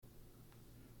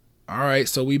All right,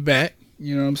 so we back.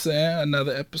 You know what I'm saying?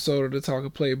 Another episode of the Talk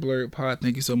and Play Blurred Pod.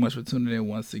 Thank you so much for tuning in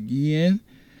once again.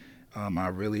 I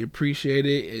really appreciate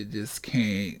it. It just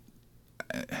can't.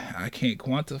 I can't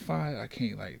quantify it. I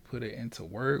can't like put it into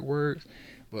words,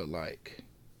 but like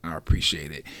I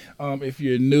appreciate it. If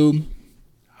you're new,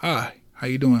 hi. How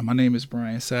you doing? My name is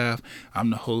Brian Saff.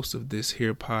 I'm the host of this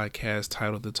here podcast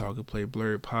titled The Talk and Play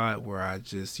Blurred Pod, where I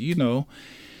just,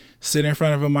 sit in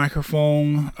front of a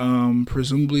microphone,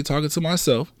 presumably talking to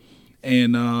myself,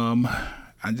 and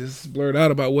I just blurt out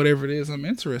about whatever it is I'm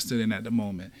interested in at the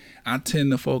moment. I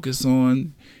tend to focus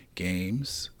on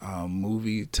games,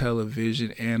 movie,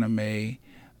 television, anime.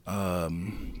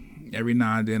 Every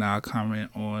now and then I'll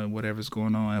comment on whatever's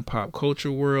going on in pop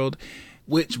culture world,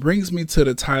 which brings me to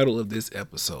the title of this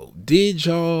episode. Did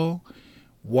y'all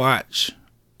watch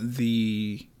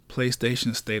the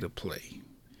PlayStation State of Play?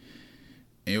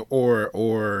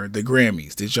 Or the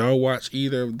Grammys? Did y'all watch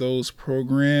either of those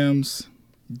programs?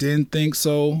 Didn't think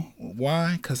so.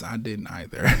 Why? Because I didn't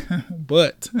either.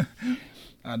 But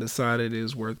I decided it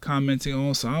was worth commenting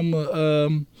on, so I'm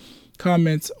gonna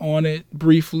comment on it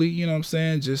briefly. You know what I'm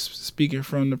saying? Just speaking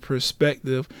from the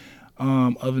perspective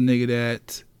of a nigga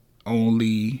that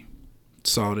only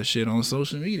saw the shit on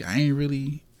social media. I ain't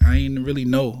really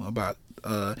know about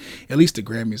at least the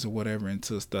Grammys or whatever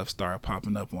until stuff started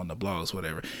popping up on the blogs,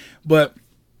 whatever. But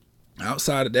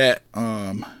outside of that,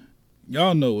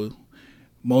 y'all know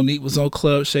MoNique was on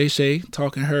Club Shay Shay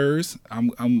talking hers. I'm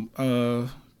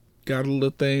got a little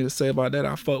thing to say about that.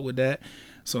 I fuck with that,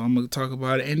 so I'm gonna talk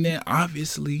about it. And then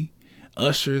obviously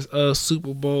Usher's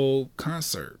Super Bowl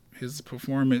concert, his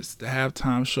performance, the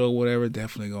halftime show, whatever.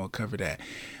 Definitely gonna cover that.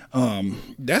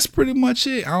 That's pretty much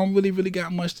it. I don't really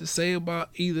got much to say about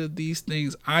either of these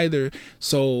things either.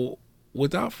 So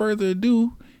without further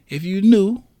ado, if you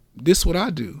knew, this is what I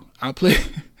do. I'll play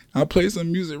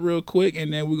some music real quick,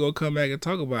 and then we're gonna come back and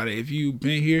talk about it. If you've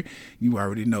been here, you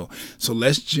already know. So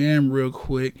let's jam real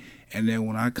quick, and then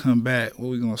when I come back, what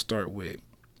we gonna start with?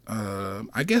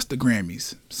 I guess the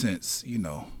Grammys, since This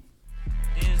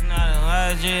is not a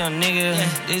lie drill,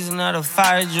 nigga. This is not a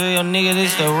fire drill, nigga.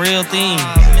 This the real thing.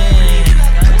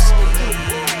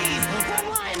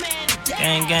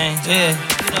 Gang, yeah.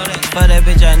 Fuck that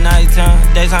bitch at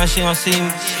nighttime. Daytime she don't see me.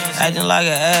 Acting like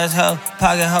an asshole.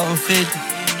 Pocket holding 50.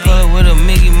 Pull it with a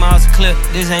Mickey Mouse clip.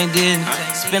 This ain't Disney.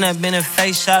 Spin that been a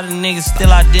face shot of niggas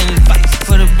still identity.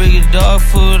 Put a bigger dog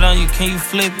food on you. Can you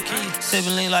flip it?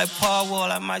 Sipping lean like Paul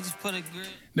Wall. I might just put a grip.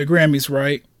 The Grammys,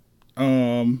 right?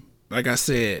 Like I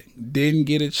said, didn't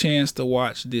get a chance to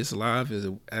watch this live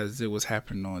as it was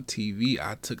happening on TV.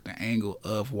 I took the angle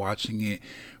of watching it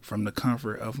from the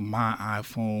comfort of my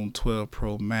iPhone 12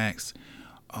 Pro Max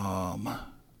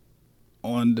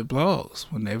on the blogs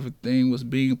when everything was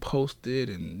being posted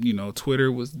and,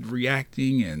 Twitter was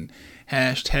reacting and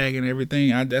hashtagging everything.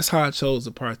 That's how I chose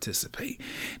to participate.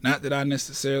 Not that I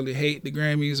necessarily hate the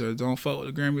Grammys or don't fuck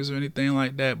with the Grammys or anything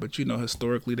like that, but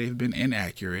historically they've been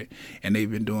inaccurate and they've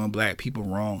been doing black people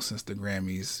wrong since the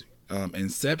Grammys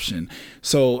inception.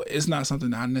 So it's not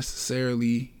something I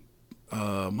necessarily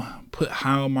put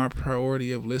high on my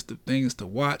priority of list of things to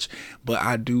watch, but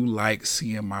I do like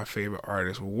seeing my favorite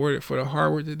artists rewarded for the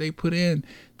hard work that they put in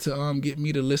to get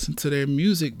me to listen to their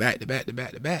music back to back to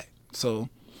back to back. So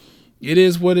it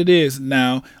is what it is.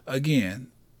 Now,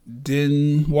 again,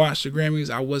 didn't watch the Grammys.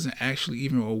 I wasn't actually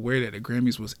even aware that the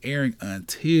Grammys was airing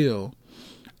until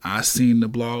I seen the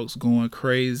blogs going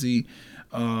crazy,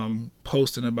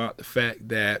 posting about the fact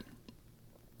that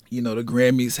the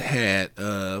Grammys had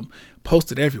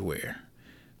posted everywhere.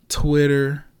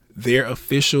 Twitter, their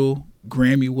official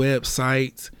Grammy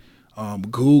websites,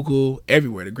 Google,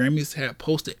 everywhere. The Grammys had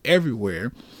posted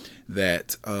everywhere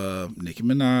that Nicki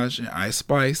Minaj and Ice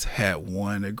Spice had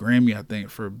won a Grammy, I think,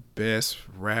 for Best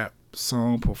Rap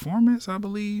Song Performance, I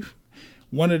believe.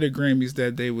 One of the Grammys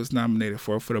that they was nominated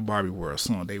for the Barbie World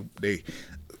song. They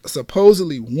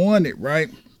supposedly won it, right?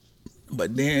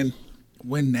 But then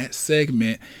when that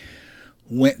segment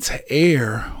went to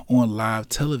air on live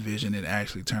television, it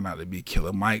actually turned out to be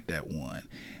Killer Mike that won.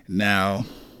 Now,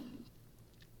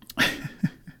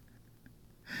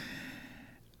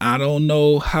 I don't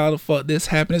know how the fuck this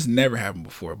happened. It's never happened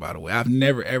before, by the way. I've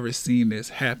never ever seen this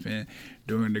happen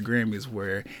during the Grammys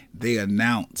where they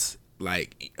announce,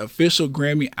 like, official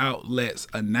Grammy outlets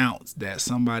announce that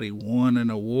somebody won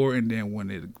an award, and then when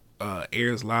it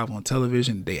airs live on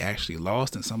television, they actually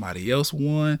lost and somebody else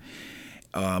won.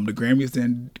 The Grammys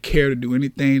didn't care to do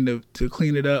anything to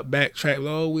clean it up, backtrack.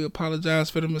 Oh, we apologize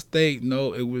for the mistake.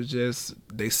 No, it was just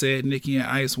they said Nicki and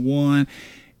Ice won,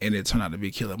 and it turned out to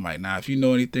be Killer Mike. Now, if you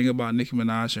know anything about Nicki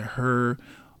Minaj and her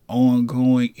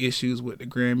ongoing issues with the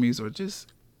Grammys, or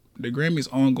just the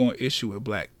Grammys' ongoing issue with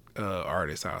black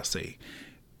artists, I'll say.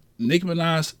 Nicki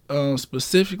Minaj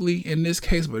specifically in this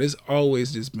case, but it's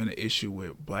always just been an issue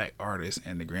with black artists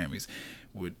and the Grammys.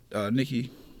 With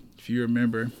Nicki, if you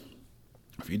remember,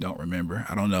 if you don't remember,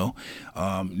 I don't know.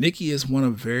 Nicki is one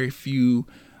of very few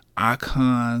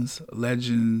icons,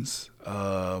 legends.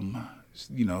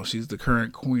 She's the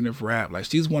current queen of rap. Like,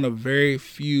 she's one of very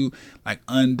few, like,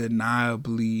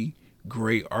 undeniably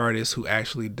great artists who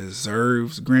actually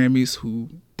deserves Grammys, who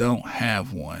don't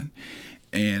have one.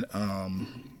 And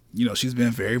she's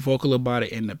been very vocal about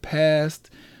it in the past.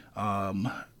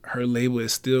 Her label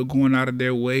is still going out of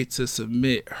their way to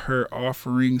submit her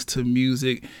offerings to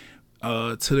music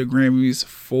to the Grammys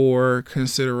for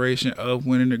consideration of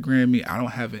winning the Grammy. I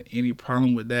don't have any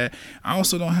problem with that. I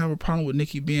also don't have a problem with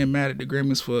Nicki being mad at the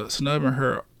Grammys for snubbing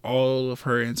her all of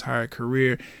her entire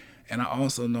career. And I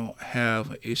also don't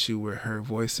have an issue with her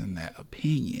voicing that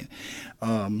opinion.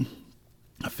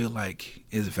 I feel like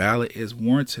it's valid, it's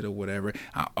warranted, or whatever.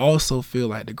 I also feel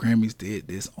like the Grammys did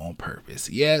this on purpose.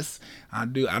 Yes, I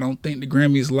do. I don't think the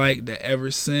Grammys like that ever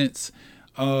since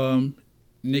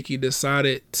Nicki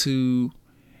decided to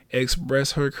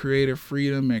express her creative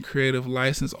freedom and creative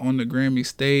license on the Grammy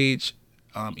stage.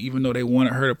 Even though they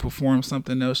wanted her to perform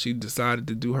something else, she decided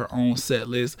to do her own set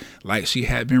list, like she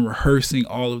had been rehearsing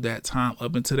all of that time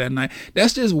up until that night.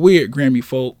 That's just weird, Grammy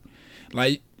folk.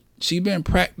 Like, she been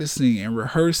practicing and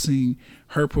rehearsing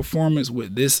her performance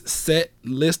with this set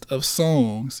list of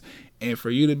songs, and for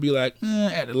you to be like,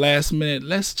 at the last minute,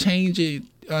 let's change it.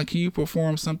 Can you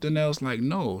perform something else? Like,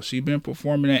 no, she been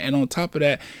performing that. And on top of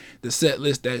that, the set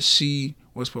list that she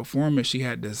was performing, she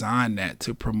had designed that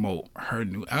to promote her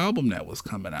new album that was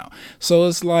coming out. So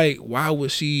it's like, why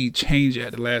would she change it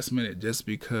at the last minute just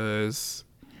because?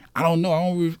 I don't know. I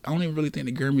don't even really think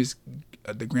the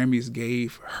Grammys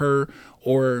gave her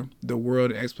or the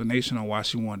world an explanation on why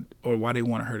they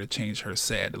wanted her to change her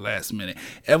set at the last minute.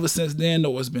 Ever since then,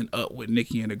 though, it's been up with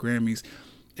Nicki and the Grammys.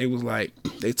 It was like,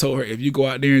 they told her, if you go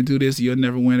out there and do this, you'll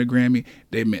never win a Grammy.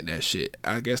 They meant that shit.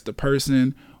 I guess the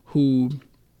person who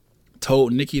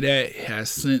told Nicki that has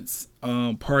since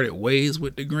parted ways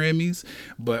with the Grammys,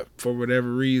 but for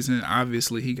whatever reason,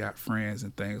 obviously he got friends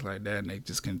and things like that, and they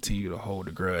just continue to hold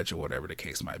a grudge or whatever the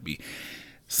case might be.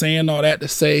 Saying all that to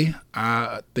say,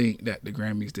 I think that the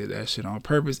Grammys did that shit on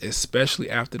purpose, especially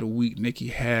after the week Nicki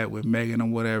had with Megan or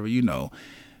whatever.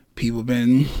 People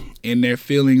been in their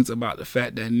feelings about the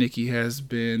fact that Nicki has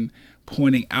been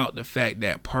pointing out the fact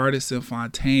that Pardison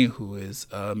Fontaine, who is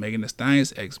Megan Thee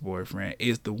Stallion's ex-boyfriend,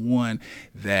 is the one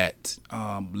that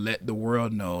let the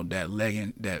world know that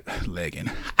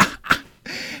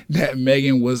that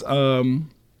Megan was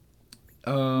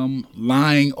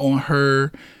lying on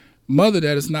her mother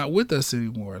that is not with us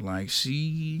anymore. Like,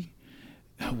 Nicki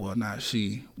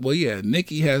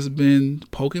has been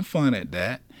poking fun at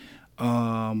that.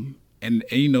 And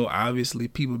obviously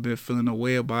people have been feeling a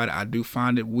way about it. I do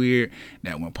find it weird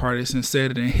that when Pardison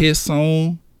said it in his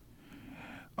song,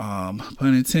 pun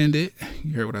intended,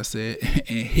 you heard what I said,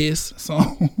 in his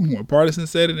song, when Pardison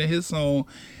said it in his song,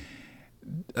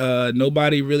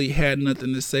 nobody really had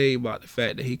nothing to say about the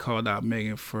fact that he called out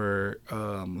Megan for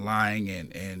lying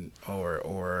and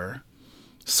or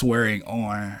swearing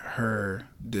on her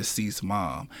deceased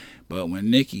mom. But when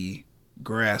Nicki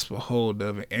grasps a hold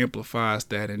of it, amplifies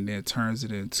that, and then turns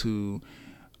it into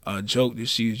a joke that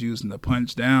she's using to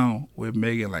punch down with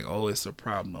Megan, like, oh, it's a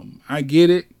problem. I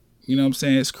get it. You know what I'm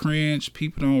saying? It's cringe.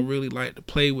 People don't really like to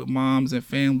play with moms and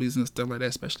families and stuff like that,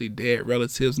 especially dead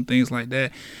relatives and things like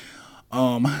that.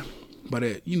 But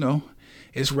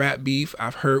it's rap beef.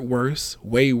 I've heard worse,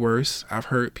 way worse. I've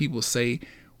heard people say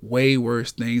way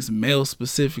worse things, male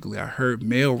specifically. I heard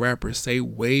male rappers say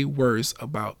way worse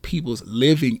about people's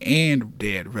living and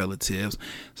dead relatives.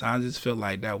 So I just felt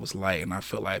like that was light, and I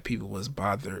felt like people was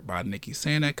bothered by Nicki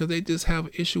saying that because they just have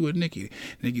an issue with Nicki.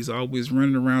 Nicki's always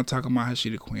running around talking about how she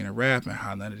the queen of rap and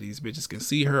how none of these bitches can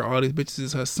see her. All these bitches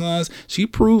is her sons. She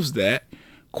proves that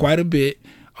quite a bit.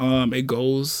 It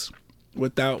goes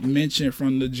without mention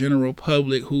from the general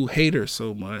public who hate her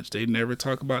so much. They never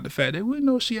talk about the fact that we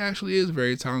know she actually is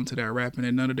very talented at rapping,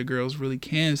 and none of the girls really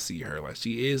can see her. Like,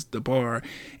 she is the bar,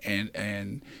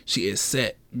 and she is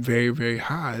set very, very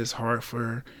high. It's hard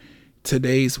for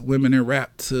today's women in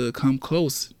rap to come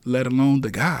close, let alone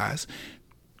the guys.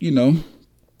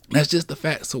 That's just the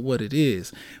facts of what it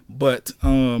is. But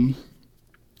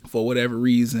for whatever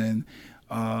reason,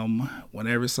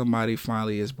 whenever somebody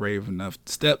finally is brave enough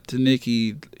to step to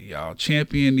Nicki, y'all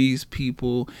champion these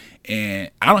people, and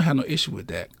I don't have no issue with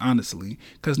that, honestly,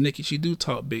 because Nicki, she do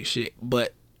talk big shit,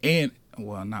 and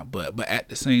well, not but at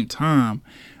the same time,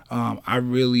 I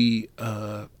really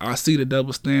I see the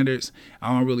double standards.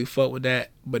 I don't really fuck with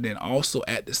that. But then also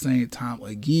at the same time,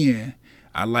 again,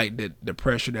 I like the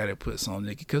pressure that it puts on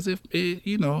Nicki, because if it,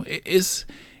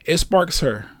 it sparks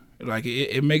her. Like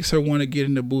it makes her want to get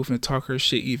in the booth and talk her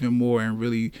shit even more and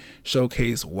really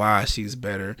showcase why she's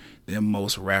better than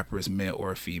most rappers, male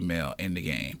or female, in the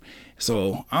game.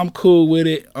 So I'm cool with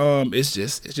it. It's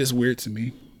just weird to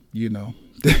me,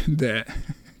 that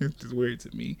it's just weird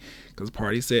to me, because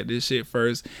Party said this shit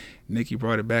first. Nicki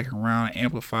brought it back around,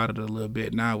 amplified it a little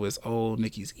bit. Now it's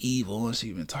Nicki's evil, and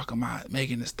she been talking about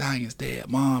Megan Thee Stallion's dead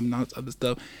mom and all this other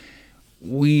stuff.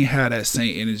 We had that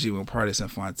same energy when Partisan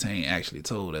Fontaine actually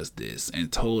told us this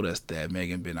and told us that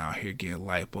Megan been out here getting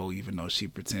lipo, even though she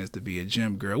pretends to be a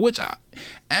gym girl, which I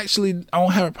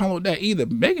don't have a problem with that either.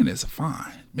 Megan is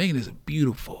fine. Megan is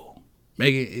beautiful.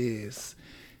 Megan is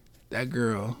that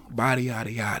girl, body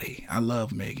yada yada. I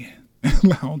love Megan.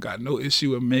 I don't got no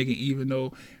issue with Megan, even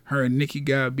though her and Nicki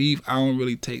got beef. I don't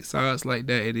really take sides like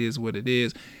that. It is what it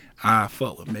is. I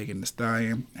fuck with Megan Thee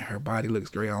Stallion. Her body looks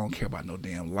great. I don't care about no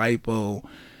damn lipo.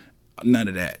 None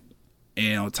of that.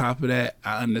 And on top of that,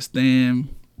 I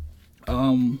understand,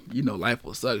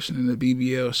 liposuction and the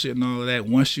BBL shit and all of that.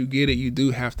 Once you get it, you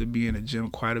do have to be in the gym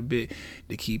quite a bit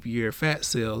to keep your fat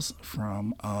cells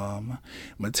from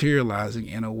materializing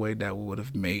in a way that would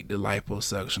have made the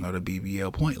liposuction or the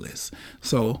BBL pointless.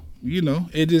 So,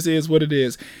 it just is what it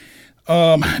is.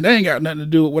 That ain't got nothing to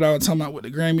do with what I was talking about with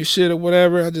the Grammy shit or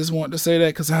whatever. I just wanted to say that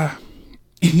because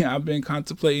I've been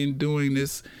contemplating doing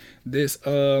this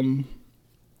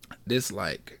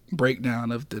like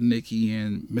breakdown of the Nicki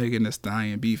and Megan Thee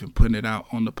Stallion beef and putting it out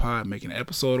on the pod, making an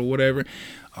episode or whatever.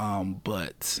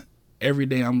 But every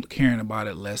day I'm caring about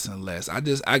it less and less. I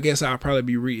guess I'll probably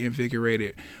be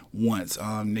reinvigorated once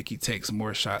Nicki takes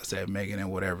more shots at Megan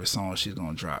and whatever song she's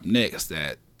gonna drop next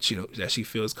that she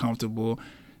feels comfortable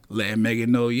letting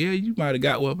Megan know, yeah, you might have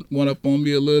got one up on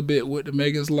me a little bit with the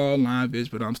Megan's Law line, bitch,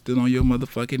 but I'm still on your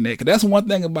motherfucking neck. That's one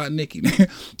thing about Nicki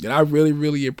that I really,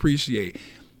 really appreciate.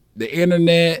 The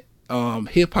internet,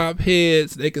 hip hop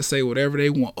heads, they can say whatever they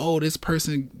want. Oh, this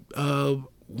person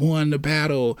won the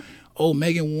battle. Oh,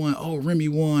 Megan won. Oh, Remy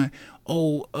won.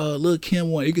 Oh, Lil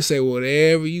Kim won. You can say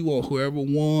whatever you want, whoever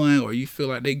won, or you feel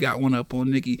like they got one up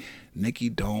on Nicki. Nicki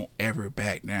don't ever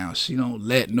back down. She don't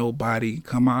let nobody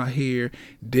come out here,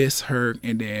 diss her,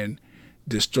 and then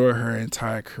destroy her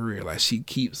entire career. Like, she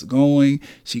keeps going.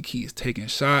 She keeps taking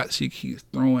shots. She keeps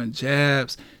throwing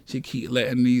jabs. She keeps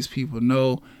letting these people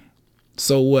know,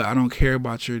 so what? I don't care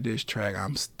about your diss track.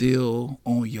 I'm still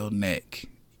on your neck.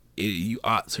 You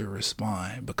ought to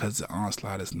respond, because the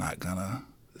onslaught is not gonna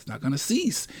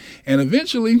cease. And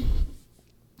eventually,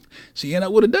 she end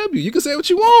up with a W. You can say what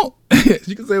you want.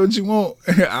 You can say what you want.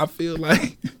 I feel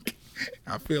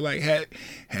like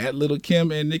had Lil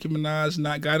Kim and Nicki Minaj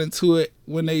not got into it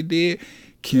when they did,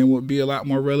 Kim would be a lot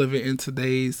more relevant in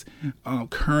today's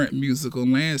current musical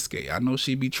landscape. I know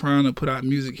she be trying to put out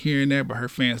music here and there, but her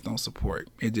fans don't support.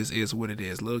 It just is what it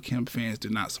is. Lil Kim fans do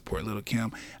not support Lil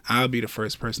Kim. I'll be the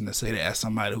first person to say that as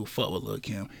somebody who fuck with Lil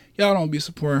Kim. Y'all don't be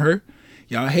supporting her.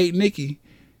 Y'all hate Nicki.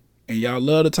 And y'all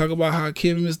love to talk about how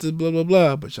Kim is the blah, blah,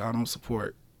 blah, but y'all don't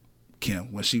support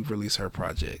Kim when she released her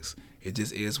projects. It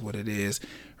just is what it is.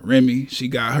 Remy, she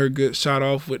got her good shot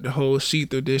off with the whole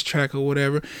Sheether diss track or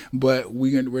whatever, but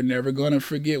we're never going to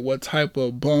forget what type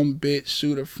of bum bitch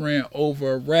shoot a friend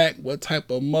over a rack, what type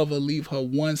of mother leave her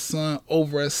one son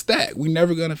over a stack. We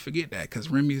never going to forget that, because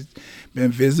Remy's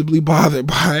been visibly bothered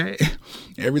by it.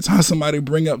 Every time somebody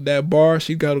bring up that bar,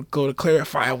 she got to go to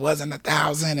clarify it wasn't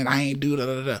 1,000 and I ain't do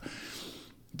da-da-da.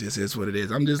 This is what it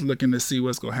is. I'm just looking to see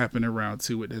what's going to happen in round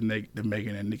 2 with the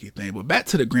Megan and Nicki thing. But back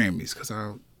to the Grammys, because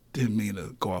I didn't mean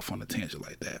to go off on a tangent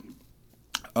like that.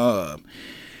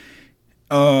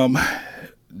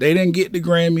 They didn't get the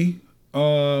Grammy.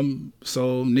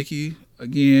 So Nicki,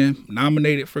 again,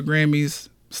 nominated for Grammys,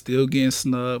 still getting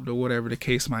snubbed or whatever the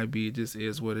case might be. It just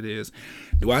is what it is.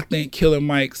 Do I think Killer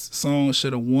Mike's song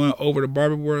should have won over the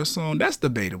Barbie World song? That's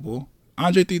debatable.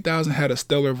 Andre 3000 had a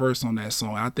stellar verse on that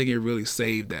song. I think it really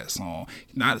saved that song.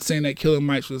 Not saying that Killer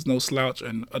Mike was no slouch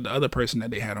and the other person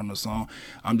that they had on the song.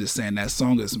 I'm just saying that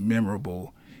song is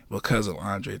memorable because of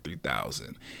Andre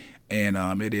 3000.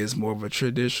 And it is more of a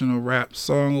traditional rap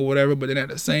song or whatever. But then at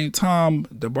the same time,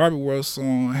 the Barbie World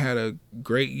song had a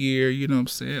great year. You know what I'm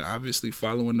saying? Obviously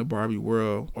following the Barbie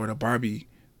World or the Barbie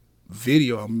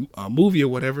video, movie or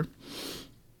whatever.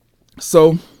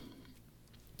 So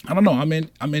I don't know.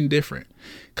 I'm indifferent,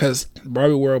 because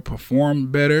Barbie World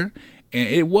performed better, And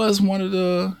it was one of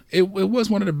the it was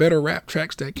one of the better rap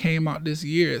tracks that came out this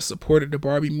year. It supported the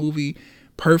Barbie movie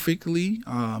perfectly.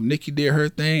 Nicki did her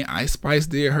thing. Ice Spice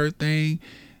did her thing.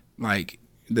 Like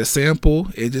the sample,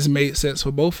 it just made sense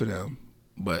for both of them.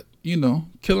 But you know,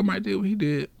 Killer Mike did what he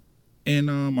did, and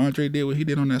Andre did what he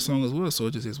did on that song as well. So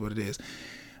it just is what it is.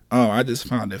 I just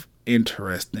found it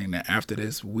interesting that after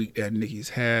this week that Nicki's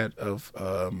had of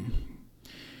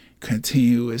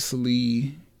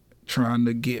continuously trying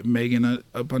to get Megan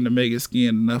up under Megan's skin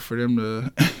enough for them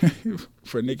to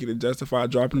for Nicki to justify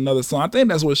dropping another song. I think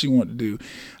that's what she wanted to do.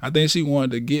 I think she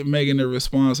wanted to get Megan to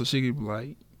respond so she could be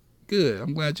like, good,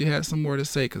 I'm glad you had some more to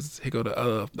say, because here go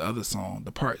the other song,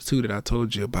 the part 2 that I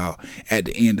told you about at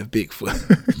the end of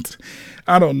Bigfoot.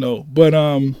 I don't know, but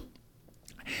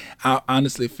I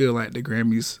honestly feel like the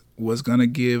Grammys was gonna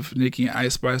give Nicki and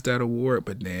Ice Spice that award,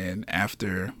 but then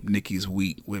after Nicki's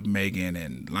week with Megan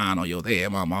and lying on your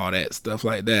damn mom, all that stuff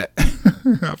like that,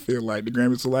 I feel like the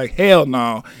Grammys were like, hell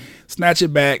no, snatch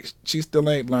it back. She still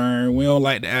ain't learned. We don't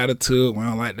like the attitude. We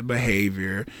don't like the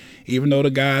behavior. Even though the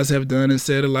guys have done and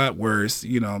said a lot worse,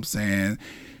 you know what I'm saying?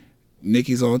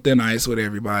 Nicki's on thin ice with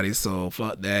everybody, so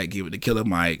fuck that. Give it to Killer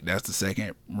Mike. That's the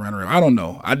second runner-up. I don't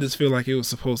know. I just feel like it was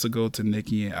supposed to go to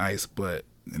Nicki and Ice, but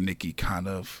Nicki kind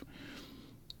of.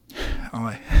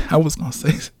 I was gonna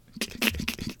say.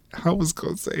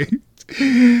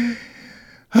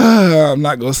 I'm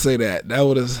not gonna say that. That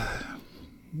would have.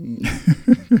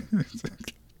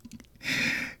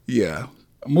 Yeah.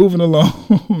 Moving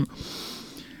along.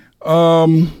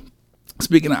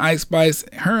 Speaking of Ice Spice,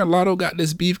 her and Lotto got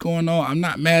this beef going on. I'm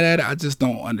not mad at it. I just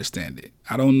don't understand it.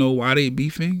 I don't know why they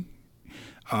beefing.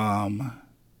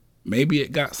 Maybe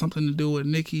it got something to do with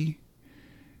Nicki,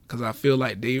 because I feel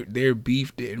like their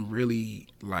beef didn't really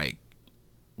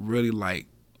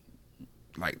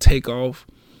take off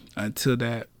until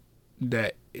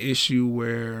that issue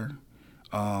where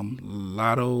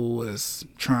Lotto was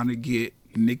trying to get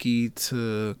Nicki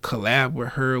to collab with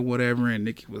her or whatever, and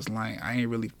Nicki was like, I ain't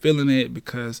really feeling it,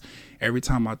 because every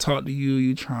time I talk to you,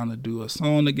 you trying to do a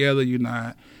song together. You're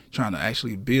not trying to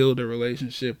actually build a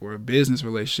relationship or a business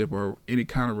relationship or any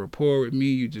kind of rapport with me.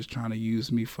 You're just trying to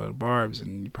use me for the barbs,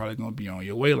 and you're probably going to be on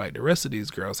your way like the rest of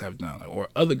these girls have done or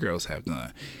other girls have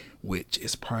done, which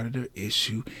is part of the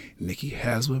issue Nicki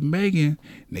has with Megan.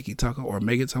 Megan talking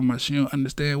about she don't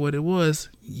understand what it was.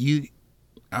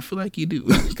 I feel like you do,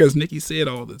 because Nicki said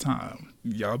all the time,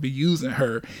 y'all be using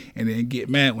her and then get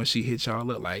mad when she hits y'all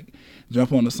up, like,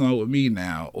 jump on the song with me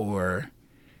now, or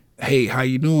hey, how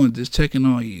you doing? Just checking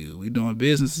on you. We doing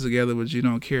business together, but you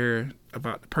don't care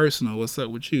about the personal. What's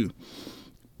up with you?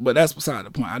 But that's beside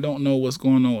the point. I don't know what's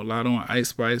going on with Lotto and Ice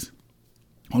Spice.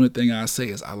 Only thing I say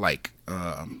is I like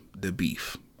the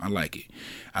beef. I like it.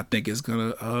 I think it's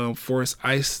gonna force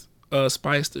Ice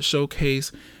Spice to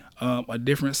showcase a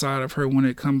different side of her when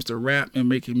it comes to rap and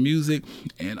making music,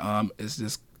 and it's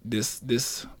just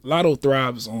this Lotto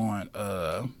thrives on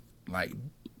like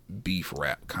beef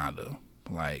rap, kind of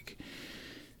like.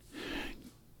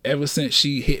 Ever since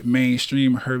she hit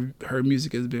mainstream, her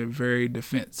music has been very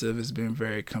defensive. It's been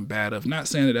very combative. Not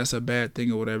saying that that's a bad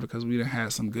thing or whatever, because we done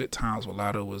had some good times with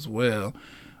Lotto as well.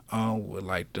 With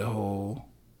like the whole,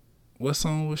 what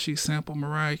song was she sample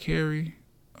Mariah Carey?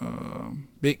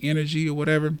 Big Energy or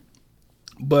whatever.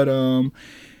 But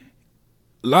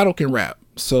Lotto can rap,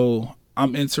 so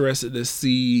I'm interested to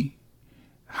see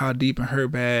how deep in her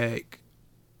bag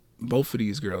both of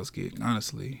these girls get,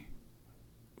 honestly,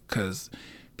 because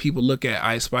people look at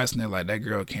Ice Spice and they're like, that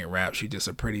girl can't rap. She just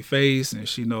a pretty face, and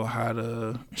she know how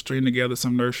to string together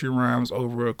some nursery rhymes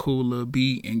over a cool little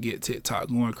beat and get TikTok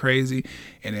going crazy.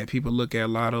 And then people look at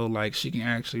Lotto like she can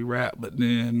actually rap, but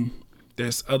then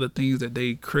there's other things that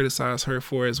they criticize her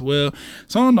for as well.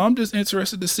 So I don't know. I'm just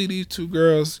interested to see these two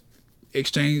girls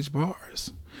exchange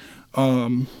bars.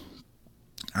 I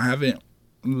haven't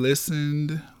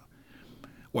listened.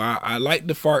 Well, I like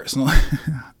the fart song.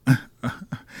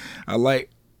 I like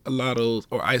a lot of those,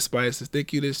 or Ice Spice,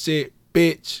 think you this shit,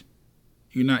 bitch.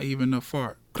 You're not even a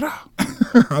fart.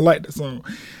 I like the song.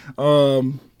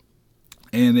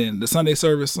 And then the Sunday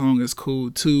Service song is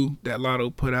cool too, that Lotto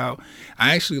put out.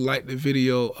 I actually like the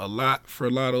video a lot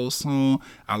for Lotto's song.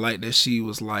 I like that she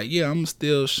was like, yeah, I'm going to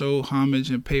still show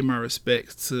homage and pay my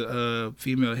respects to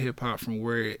female hip hop from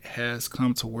where it has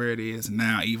come to where it is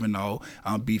now, even though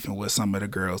I'm beefing with some of the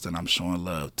girls that I'm showing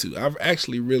love to. I've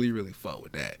actually really, really fought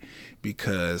with that,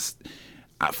 because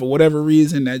for whatever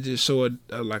reason, that just showed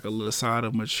like a little side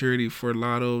of maturity for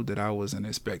Lotto that I wasn't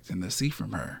expecting to see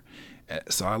from her.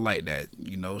 So I like that.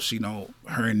 She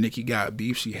her and Nicki got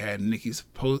beef. She had Nicki's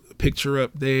picture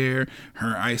up there. Her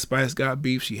and Ice Spice got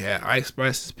beef. She had Ice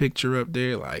Spice's picture up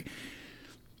there. Like,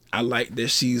 I like that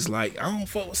she's like, I don't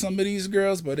fuck with some of these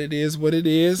girls, but it is what it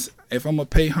is. If I'm going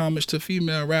to pay homage to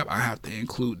female rap, I have to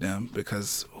include them,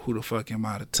 because who the fuck am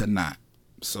I to not?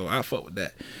 So I fuck with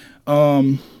that.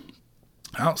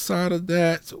 Outside of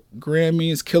that,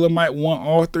 Grammys, Killer Mike won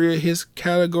all 3 of his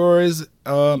categories,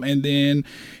 and then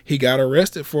he got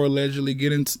arrested for allegedly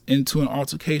getting into an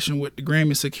altercation with the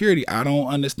Grammy security. I don't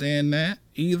understand that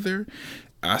either.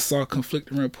 I saw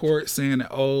conflicting reports saying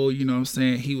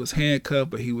that, he was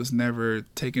handcuffed, but he was never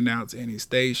taken out to any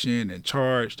station and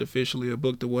charged officially or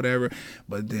booked or whatever.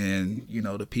 But then,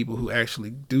 the people who actually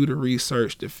do the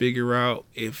research to figure out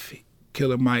if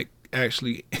Killer Mike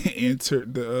actually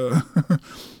entered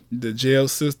the jail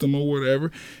system or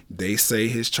whatever, they say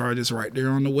his charges right there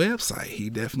on the website.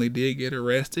 He definitely did get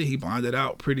arrested. He bonded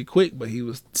out pretty quick, but he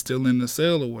was still in the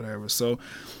cell or whatever. So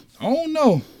I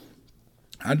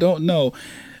don't know.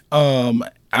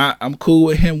 I'm cool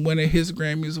with him winning his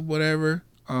Grammys or whatever.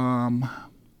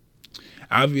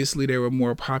 Obviously, there were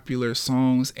more popular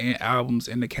songs and albums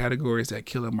in the categories that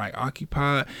Killer Mike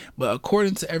occupied. But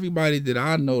according to everybody that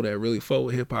I know that really fuck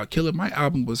with hip hop, Killer Mike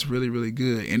album was really, really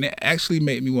good. And it actually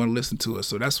made me want to listen to it.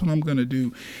 So that's what I'm going to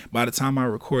do. By the time I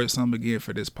record something again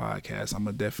for this podcast, I'm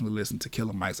going to definitely listen to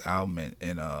Killer Mike's album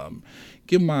and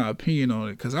give my opinion on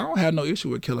it. Because I don't have no issue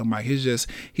with Killer Mike.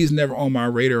 He's never on my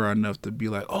radar enough to be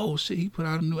like, oh shit, he put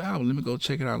out a new album. Let me go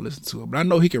check it out and listen to it. But I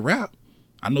know he can rap.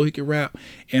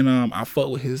 And I fuck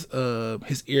with his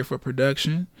ear for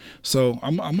production. So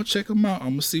I'm gonna check him out. I'm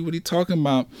gonna see what he's talking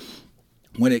about.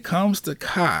 When it comes to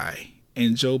Kai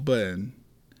and Joe Budden,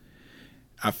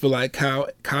 I feel like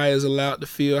Kai is allowed to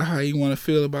feel how he want to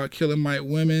feel about Killer Mike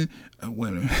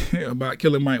about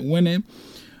Killer Mike winning.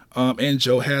 And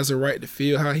Joe has a right to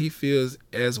feel how he feels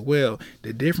as well.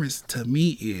 The difference to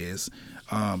me is,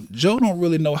 Joe don't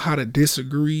really know how to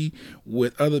disagree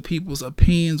with other people's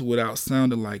opinions without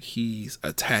sounding like he's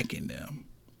attacking them.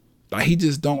 Like, he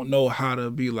just don't know how to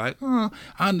be like, I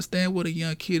understand where the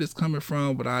young kid is coming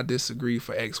from, but I disagree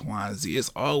for X, Y, and Z.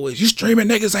 It's always, you streaming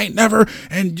niggas ain't never,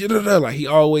 and like, he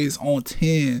always on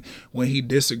 10 when he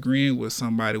disagreeing with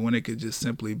somebody, when it could just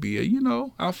simply be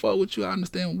I fuck with you, I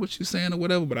understand what you're saying or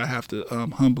whatever, but I have to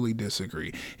humbly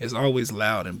disagree. It's always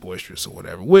loud and boisterous or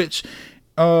whatever, which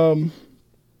Joe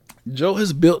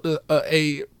has built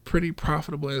a pretty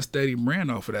profitable and steady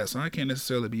brand off of that, so I can't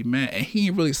necessarily be mad. And he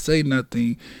didn't really say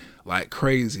nothing like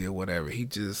crazy or whatever. He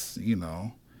just,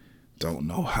 don't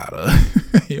know how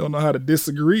to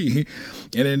disagree.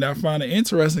 And then I find it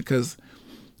interesting because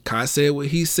Kai said what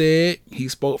he said. He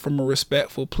spoke from a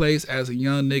respectful place as a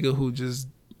young nigga who just,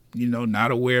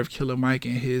 not aware of Killer Mike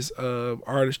and his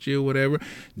artistry or whatever.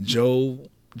 Joe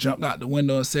jumped out the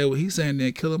window and said what he's saying.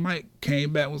 Then Killer Mike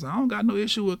came back and was like, I don't got no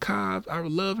issue with Kai. I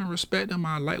love and respect him.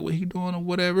 I like what he doing or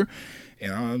whatever.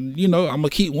 And I'm gonna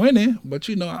keep winning, but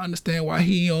I understand why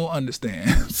he don't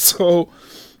understand. So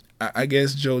I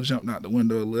guess Joe jumped out the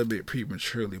window a little bit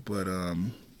prematurely, but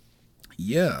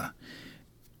yeah.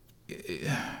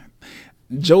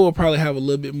 Joe will probably have a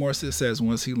little bit more success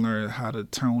once he learns how to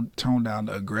tone down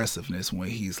the aggressiveness when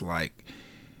he's like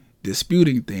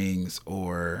disputing things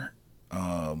or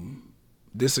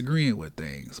disagreeing with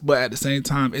things. But at the same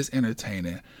time, it's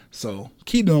entertaining. So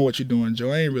keep doing what you're doing,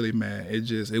 Joe. I ain't really mad.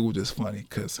 It was just funny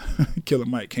because Killer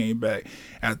Mike came back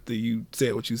after you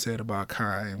said what you said about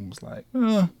Kai and was like,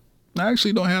 I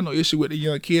actually don't have no issue with the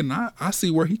young kid, and I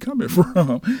see where he coming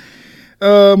from.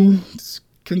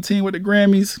 Continue with the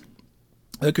Grammys.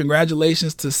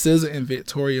 Congratulations to SZA and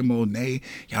Victoria Monet.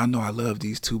 Y'all know I love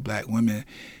these two black women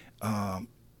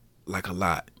like a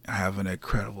lot. I have an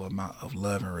incredible amount of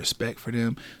love and respect for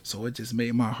them. So it just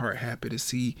made my heart happy to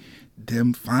see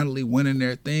them finally winning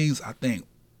their things. I think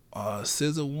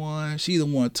SZA won. She either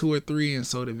won 2 or 3, and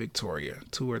so did Victoria.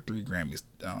 2 or 3 Grammys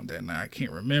that night. I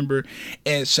can't remember.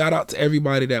 And shout out to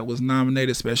everybody that was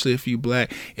nominated, especially if you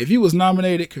black. If you was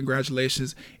nominated,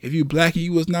 congratulations. If you black and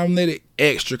you was nominated,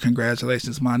 extra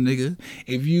congratulations, my nigga.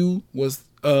 If you was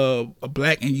a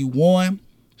black and you won,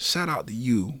 shout out to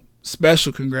you.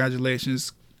 Special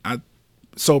congratulations. I'm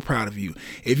so proud of you.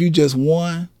 If you just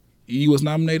won, you was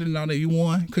nominated and all that you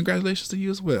won, congratulations to you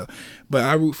as well. But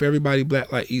I root for everybody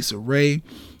black like Issa Rae.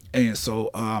 And so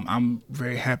I'm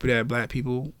very happy that black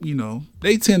people,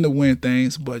 they tend to win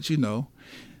things, but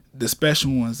the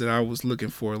special ones that I was looking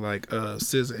for, like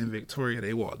SZA and Victoria,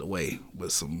 they walked away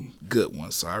with some good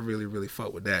ones. So I really, really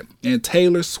fuck with that. And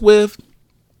Taylor Swift,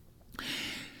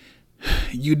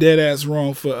 you dead ass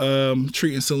wrong for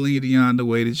treating Celine Dion the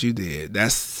way that you did.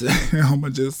 That's I'm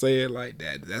gonna just say it like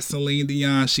that. That's Celine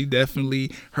Dion. She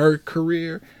definitely, her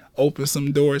career opened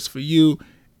some doors for you.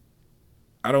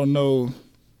 I don't know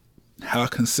how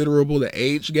considerable the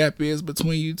age gap is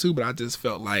between you two, but I just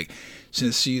felt like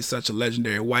since she's such a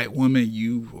legendary white woman,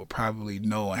 you will probably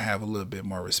know and have a little bit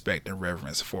more respect and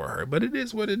reverence for her. But it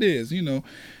is what it is, you know.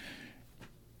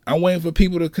 I'm waiting for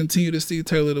people to continue to see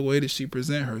Taylor the way that she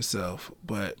present herself,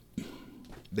 but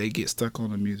they get stuck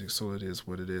on the music, so it is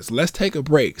what it is. Let's take a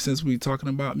break since we're talking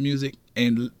about music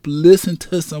and listen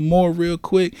to some more real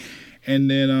quick, and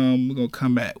then we're gonna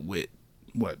come back with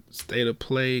what State of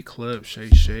Play, Club Shay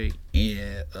Shay,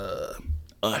 and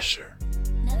Usher.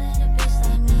 Never had a bitch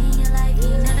like me in your life. You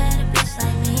never had a bitch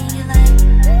like me in your life.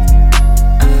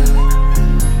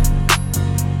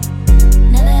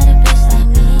 Never had a bitch like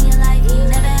me in your life. You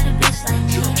never had a bitch like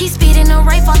me. He speeding no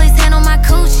rape, all his hand on my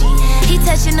coochie. He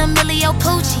touching a millio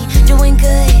poochie. Doing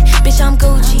good, bitch, I'm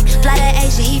Gucci. Fly to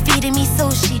Asia, he feeding me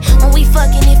sushi. When we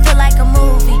fucking, it feel like a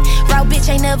movie. Raw bitch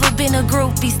ain't never been a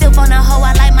groupie. Still on a hoe,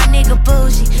 I like my nigga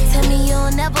bougie. Tell me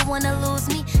you'll never wanna lose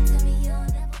me. Tell me you'll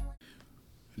never.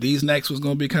 These next was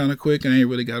gonna be kind of quick. I ain't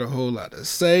really got a whole lot to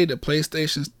say. The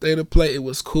PlayStation State of Play, it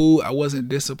was cool. I wasn't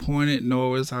disappointed, nor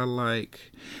was I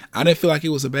like, I didn't feel like it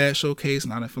was a bad showcase,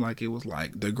 and I didn't feel like it was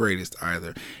like the greatest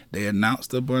either. They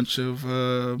announced a bunch of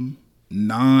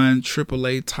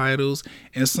non-AAA titles,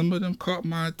 and some of them caught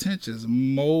my attention.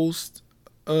 Most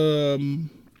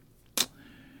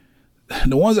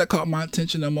the ones that caught my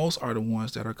attention the most are the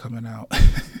ones that are coming out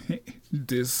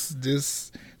this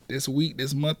week,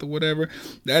 this month, or whatever.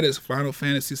 That is Final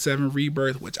Fantasy VII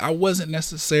Rebirth, which I wasn't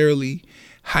necessarily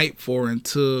hyped for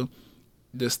until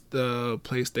the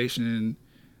PlayStation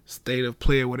State of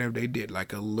Play or whatever. They did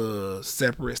like a little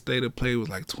separate State of Play. It was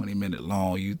like 20-minute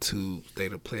long YouTube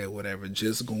State of Play or whatever,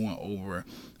 just going over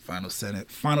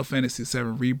Final Fantasy VII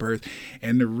Rebirth.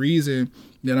 And the reason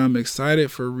that I'm excited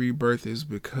for Rebirth is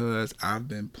because I've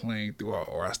been playing through,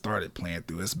 or I started playing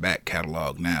through, its back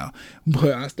catalog now,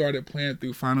 but I started playing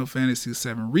through Final Fantasy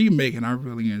VII Remake, and I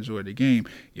really enjoyed the game.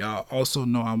 Y'all also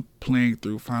know I'm playing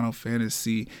through Final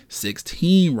Fantasy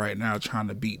 16 right now, trying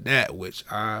to beat that, which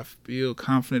I feel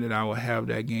confident that I will have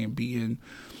that game beaten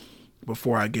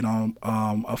before I get on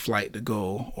a flight to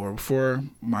go, or before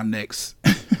my next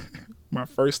my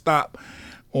first stop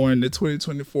on the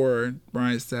 2024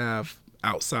 Brian Sav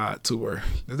outside tour.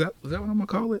 Is that what I'm gonna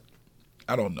call it?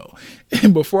 I don't know.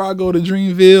 And before I go to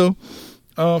Dreamville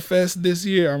Fest this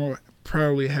year, I'm gonna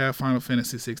probably have Final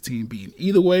Fantasy 16 beaten.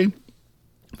 Either way,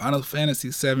 Final Fantasy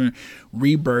 7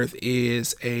 Rebirth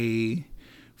is a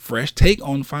fresh take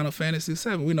on Final Fantasy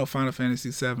 7. We know Final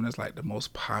Fantasy 7 is like the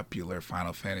most popular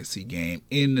Final Fantasy game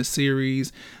in the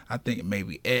series. I think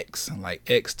maybe X and like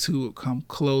X2 would come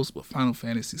close, but Final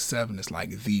Fantasy 7 is like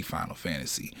the Final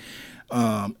Fantasy.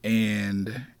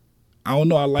 And I don't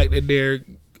know, I like that they're,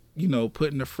 you know,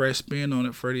 putting a fresh spin on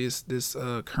it for this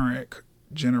current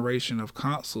generation of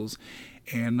consoles,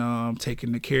 and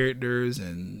taking the characters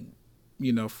and,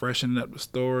 you know, freshening up the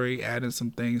story, adding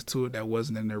some things to it that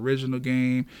wasn't in the original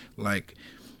game. Like,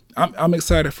 I'm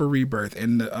excited for Rebirth,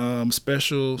 and the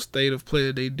special State of Play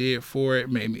that they did for it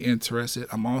made me interested.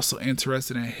 I'm also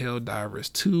interested in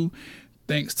Helldivers 2.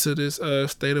 Thanks to this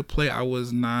State of Play, I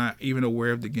was not even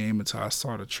aware of the game until I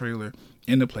saw the trailer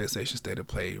in the PlayStation State of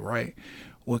Play, right?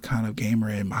 What kind of gamer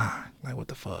am I? Like, what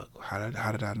the fuck? How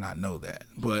did I not know that?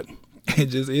 But it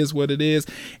just is what it is,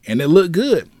 and it looked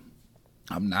good.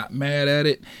 I'm not mad at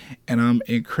it, and I'm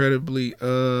incredibly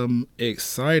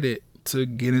excited to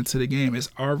get into the game. It's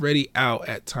already out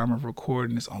at time of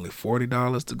recording. It's only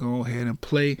 $40 to go ahead and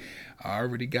play. I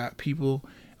already got people,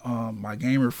 my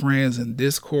gamer friends in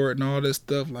Discord and all this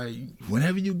stuff, like,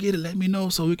 whenever you get it, let me know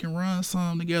so we can run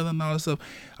some together and all this stuff.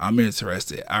 I'm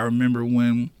interested. I remember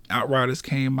when Outriders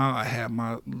came out, I had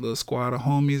my little squad of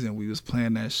homies, and we was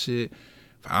playing that shit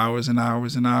for hours and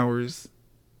hours and hours,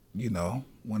 you know,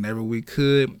 whenever we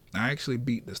could. I actually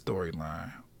beat the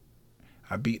storyline.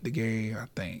 I beat the game, I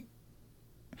think.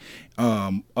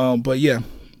 But yeah,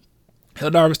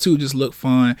 Helldivers 2 just looked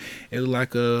fun. It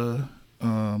looked like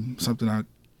something I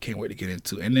can't wait to get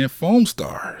into. And then Foam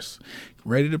Stars,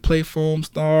 ready to play Foam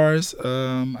Stars.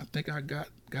 I think I got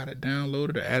it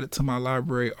downloaded or added to my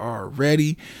library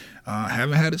already.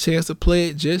 Haven't had a chance to play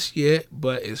it just yet,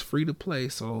 but it's free to play,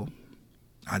 so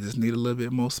I just need a little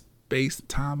bit more space,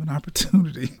 time, and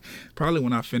opportunity. Probably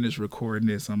when I finish recording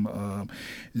this, I'm gonna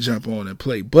jump on and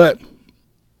play. But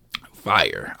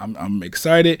fire! I'm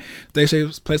excited.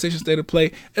 PlayStation State of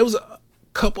Play. It was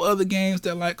couple other games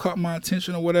that like caught my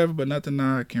attention or whatever, but nothing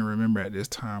I can remember at this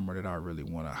time or that I really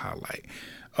want to highlight.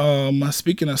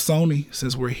 Speaking of Sony,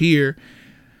 since we're here,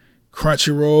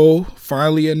 Crunchyroll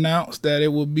finally announced that it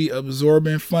will be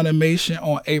absorbing Funimation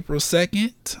on April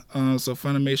 2nd. So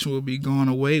Funimation will be going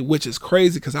away, which is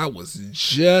crazy because I was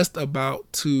just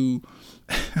about to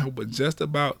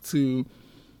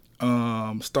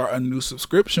start a new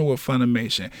subscription with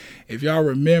Funimation. If y'all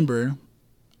remember,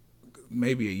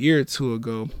 maybe a year or two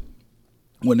ago,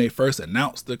 when they first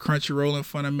announced the Crunchyroll and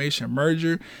Funimation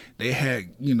merger, they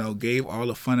had, gave all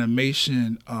the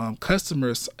Funimation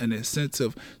customers an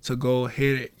incentive to go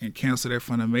ahead and cancel their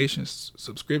Funimation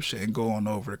subscription and go on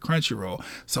over to Crunchyroll.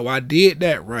 So I did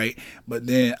that, right? But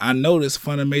then I noticed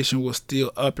Funimation was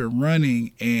still up and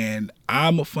running, and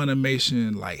I'm a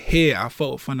Funimation head. I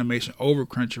fought with Funimation over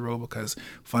Crunchyroll because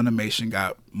Funimation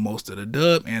got most of the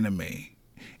dub anime.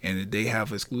 And they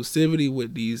have exclusivity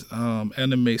with these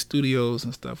anime studios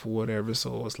and stuff or whatever.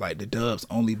 So it's like the dubs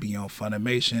only be on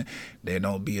Funimation. They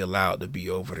don't be allowed to be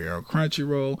over there on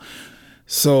Crunchyroll.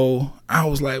 So I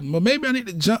was like, well, maybe I need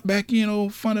to jump back in on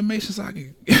Funimation so I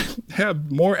can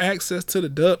have more access to the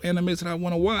dub animes that I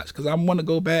want to watch. Because I want to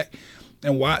go back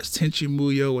and watch Tenchi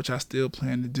Muyo, which I still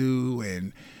plan to do.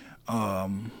 And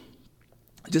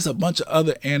just a bunch of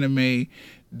other anime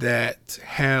that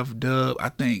have dub. I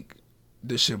think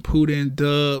the Shippuden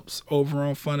dubs over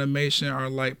on Funimation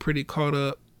are pretty caught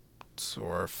up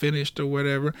or finished or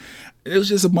whatever. It was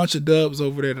just a bunch of dubs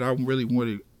over there that I really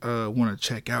want to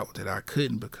check out that I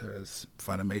couldn't because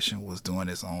Funimation was doing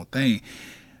its own thing.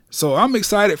 So I'm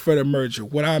excited for the merger.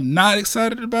 What I'm not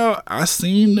excited about, I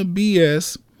seen the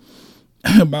BS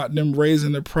about them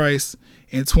raising the price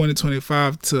in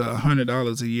 2025 to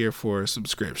 $100 a year for a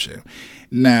subscription.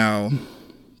 Now,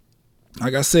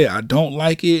 like I said, I don't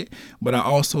like it, but I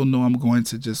also know I'm going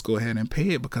to just go ahead and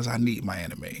pay it because I need my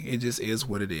anime. It just is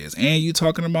what it is. And you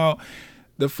talking about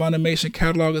the Funimation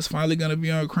catalog is finally going to be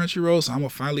on Crunchyroll, so I'm going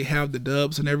to finally have the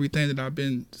dubs and everything that I've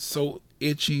been so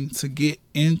itching to get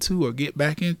into or get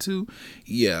back into.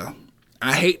 Yeah,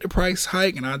 I hate the price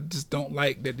hike, and I just don't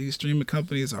like that these streaming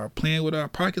companies are playing with our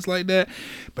pockets like that.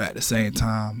 But at the same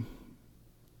time,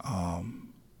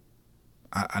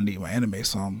 I need my anime,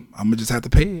 so I'm gonna just have to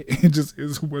pay it. It just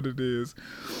is what it is.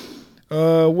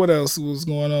 What else was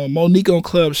going on? MoNique on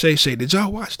Club Shay Shay. Did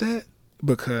y'all watch that?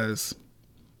 Because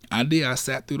I did. I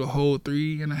sat through the whole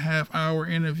 3.5 hour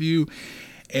interview,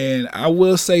 and I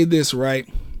will say this, right?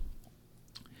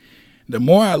 The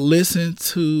more I listen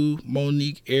to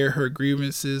MoNique air her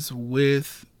grievances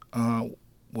with,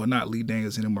 not Lee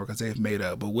Daniels anymore because they've made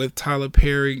up, but with Tyler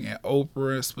Perry and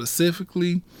Oprah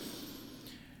specifically,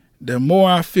 the more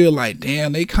I feel like,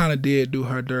 damn, they kind of did do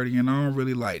her dirty, and I don't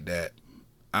really like that.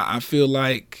 I feel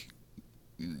like,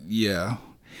 yeah,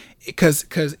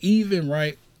 because even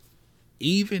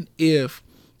if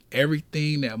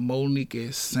everything that MoNique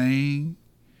is saying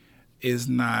is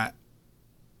not,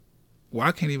 well,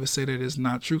 I can't even say that it's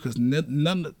not true because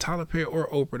none of Tyler Perry or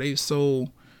Oprah, they so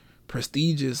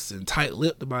prestigious and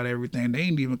tight-lipped about everything. They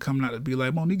ain't even coming out to be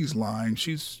like, MoNique's lying.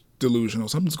 She's delusional.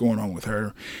 Something's going on with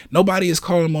her. Nobody is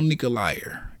calling MoNique a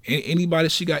liar. Anybody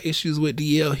she got issues with,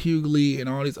 DL Hughley and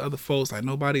all these other folks,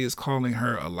 nobody is calling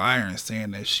her a liar and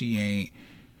saying that she ain't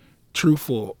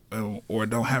truthful or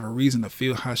don't have a reason to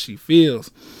feel how she feels.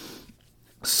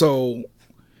 So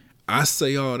I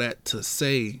say all that to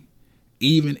say,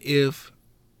 even if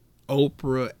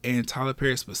Oprah and Tyler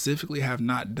Perry specifically have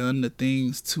not done the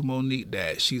things to MoNique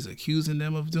that she's accusing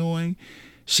them of doing,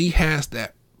 she has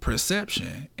that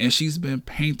perception, and she's been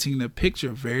painting the picture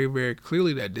very, very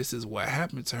clearly that this is what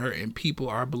happened to her, and people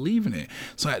are believing it.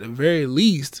 So at the very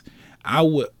least, I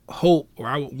would hope, or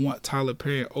I would want Tyler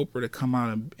Perry and Oprah to come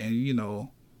out and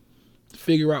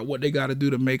figure out what they got to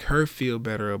do to make her feel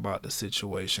better about the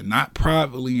situation, not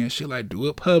privately and shit, do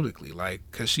it publicly,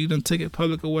 cause she done took it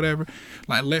public or whatever.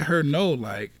 Let her know,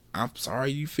 I'm sorry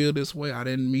you feel this way. I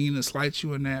didn't mean to slight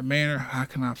you in that manner. How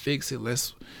can I fix it?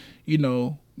 Let's,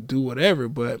 do whatever.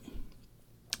 But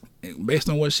based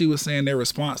on what she was saying, their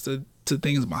response to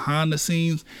things behind the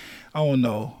scenes, I don't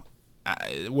know.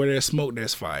 Where there's smoke,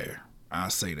 there's fire. I'll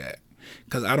say that.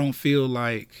 Because I don't feel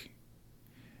like,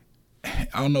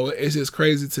 I don't know, it's just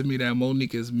crazy to me that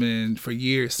MoNique has been for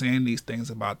years saying these things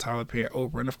about Tyler Perry and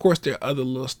Oprah. And of course, there are other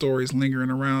little stories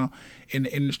lingering around in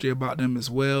the industry about them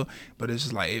as well. But it's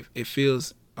just it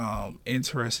feels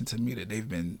interesting to me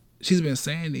that she's been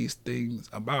saying these things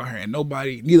about her, and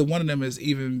neither one of them has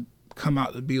even come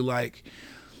out to be like,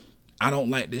 I don't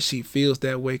like that she feels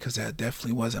that way because that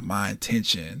definitely wasn't my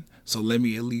intention. So let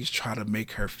me at least try to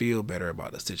make her feel better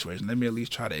about the situation. Let me at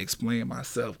least try to explain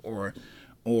myself or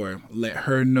or let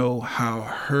her know how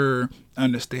her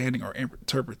understanding or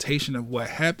interpretation of what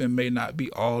happened may not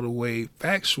be all the way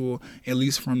factual, at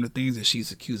least from the things that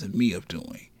she's accusing me of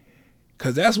doing.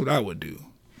 Because that's what I would do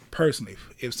personally.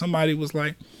 If somebody was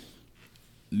like,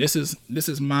 this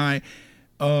is my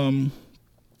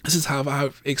this is how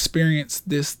I've experienced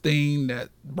this thing that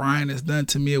Brian has done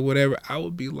to me or whatever, I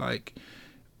would be like,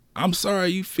 I'm sorry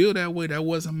you feel that way. That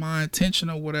wasn't my intention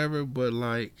or whatever, but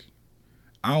like,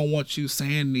 I don't want you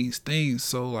saying these things.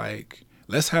 So like,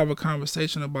 let's have a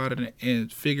conversation about it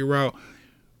and figure out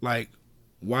like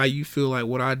why you feel like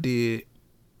what I did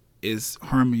is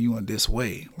harming you in this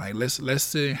way. Like, let's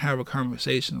sit and have a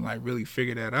conversation and like really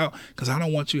figure that out, because I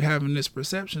don't want you having this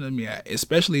perception of me,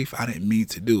 especially if I didn't mean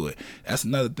to do it. That's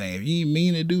another thing. If you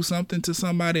mean to do something to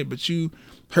somebody but you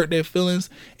hurt their feelings,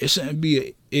 it shouldn't be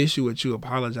an issue with you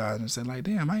apologizing and saying like,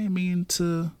 damn, I didn't mean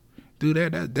to do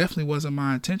that. That definitely wasn't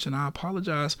my intention. I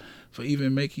apologize for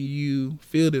even making you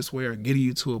feel this way or getting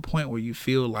you to a point where you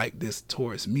feel like this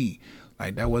towards me.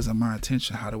 Like, that wasn't my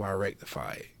intention. How do I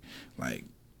rectify it? Like,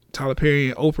 Tyler Perry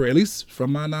and Oprah, at least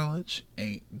from my knowledge,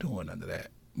 ain't doing none of that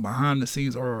behind the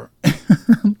scenes or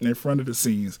in front of the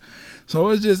scenes. So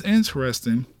it's just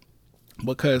interesting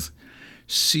because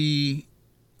she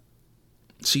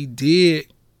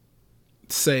did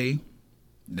say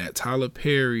that Tyler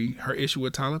Perry, her issue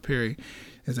with Tyler Perry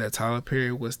is that Tyler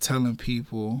Perry was telling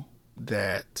people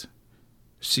that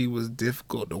she was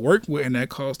difficult to work with and that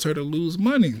caused her to lose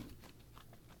money.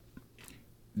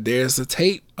 There's a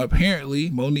tape, apparently,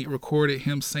 MoNique recorded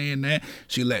him saying that.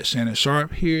 She let Shannon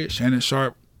Sharp hear it. Shannon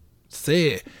Sharp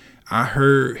said, I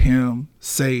heard him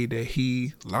say that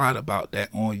he lied about that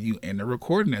on you in the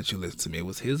recording that you listened to me. It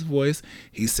was his voice.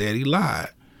 He said he lied.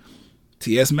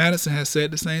 T.S. Madison has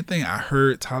said the same thing. I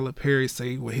heard Tyler Perry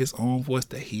say with his own voice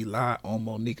that he lied on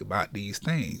MoNique about these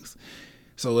things.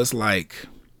 So it's like,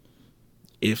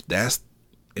 if that's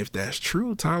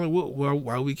true, Tyler,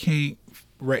 why we can't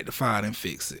rectify it and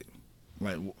fix it?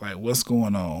 Like what's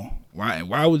going on?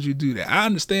 Why would you do that? I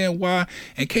understand why.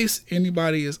 In case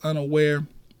anybody is unaware,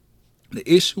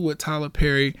 the issue with Tyler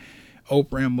Perry,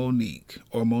 Oprah, and MoNique,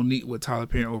 or MoNique with Tyler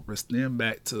Perry and Oprah, stem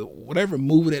back to whatever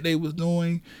movie that they was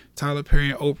doing. Tyler Perry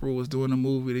and Oprah was doing a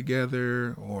movie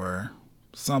together or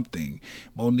something.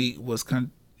 MoNique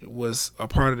was a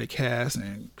part of the cast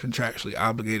and contractually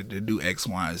obligated to do X,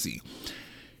 Y, and Z.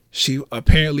 She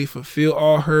apparently fulfilled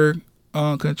all her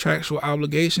contractual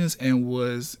obligations and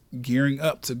was gearing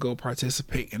up to go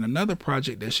participate in another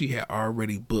project that she had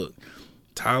already booked.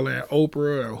 Tyler and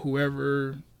Oprah or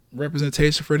whoever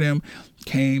representation for them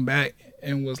came back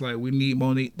and was like, we need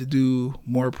MoNique to do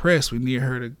more press. We need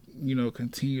her to,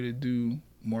 continue to do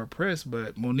more press.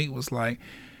 But MoNique was like,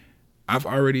 I've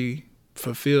already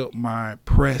fulfilled my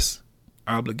press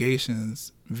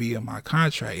obligations via my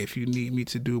contract. If you need me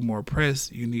to do more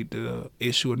press, you need to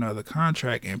issue another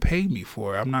contract and pay me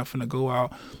for it. I'm not going to go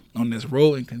out on this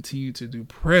road and continue to do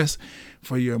press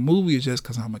for your movie just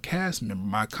because I'm a cast member.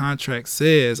 My contract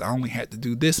says I only had to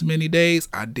do this many days.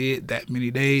 I did that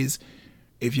many days.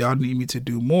 If y'all need me to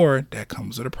do more, that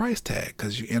comes with a price tag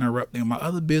because you're interrupting my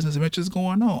other business ventures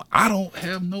going on. I don't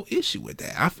have no issue with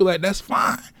that. I feel like that's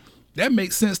fine. That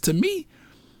makes sense to me.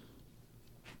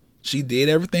 She did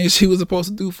everything she was supposed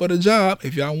to do for the job.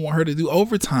 If y'all want her to do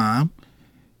overtime,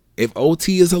 if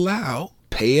OT is allowed,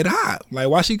 pay it out. Like,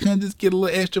 why she couldn't just get a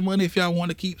little extra money if y'all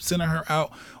want to keep sending her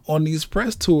out on these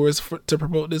press tours to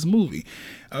promote this movie?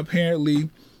 Apparently,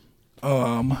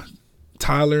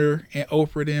 Tyler and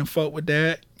Oprah didn't fuck with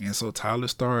that. And so Tyler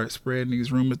started spreading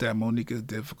these rumors that MoNique is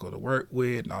difficult to work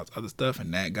with and all this other stuff.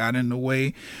 And that got in the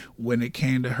way when it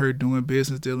came to her doing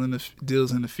business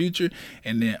deals in the future.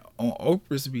 And then on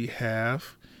Oprah's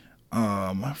behalf,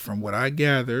 from what I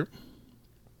gathered,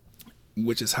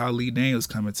 which is how Lee Daniels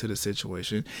come into the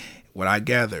situation, what I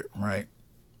gathered, right?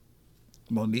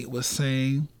 MoNique was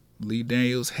saying Lee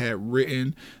Daniels had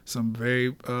written some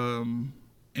very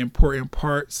important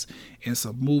parts in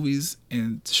some movies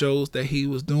and shows that he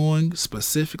was doing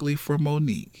specifically for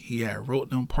MoNique. He had wrote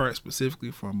them parts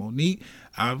specifically for MoNique.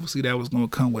 Obviously, that was going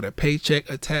to come with a paycheck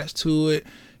attached to it.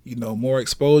 More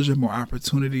exposure, more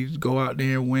opportunity to go out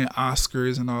there and win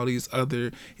Oscars and all these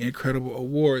other incredible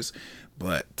awards.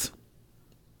 But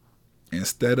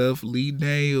instead of Lee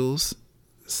Daniels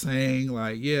saying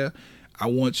like, yeah, I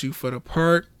want you for the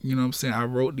part, I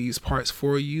wrote these parts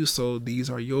for you, so these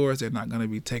are yours. They're not going to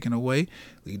be taken away.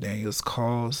 Lee Daniels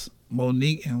calls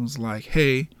MoNique and was like,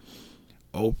 hey,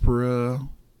 Oprah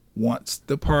wants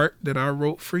the part that I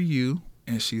wrote for you,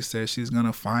 and she says she's going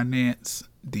to finance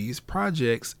these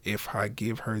projects if I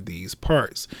give her these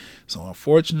parts. So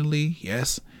unfortunately,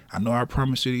 yes, I know I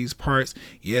promised you these parts.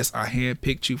 Yes, I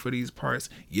handpicked you for these parts.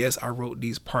 Yes, I wrote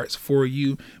these parts for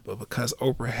you. But because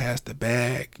Oprah has the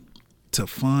bag to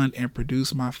fund and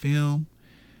produce my film,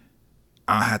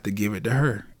 I'll have to give it to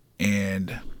her.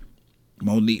 And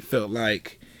MoNique felt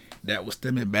like that was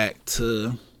stemming back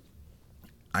to,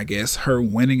 I guess, her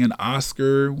winning an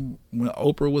Oscar when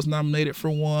Oprah was nominated for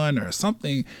one, or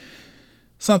something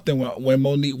when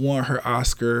MoNique won her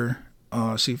Oscar.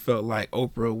 She felt like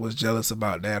Oprah was jealous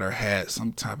about that, or had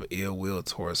some type of ill will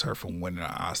towards her for winning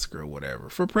an Oscar or whatever,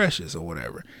 for Precious or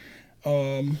whatever.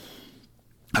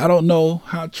 I don't know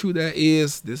how true that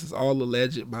is. This is all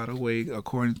alleged, by the way.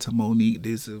 According to MoNique,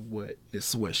 this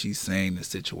is what she's saying the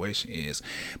situation is.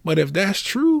 But if that's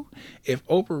true, if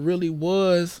Oprah really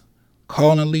was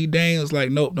calling Lee Daniels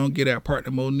like, nope, don't get that part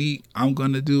to MoNique, I'm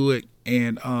gonna do it,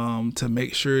 and to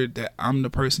make sure that I'm the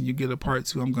person you get a part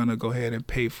to, I'm gonna go ahead and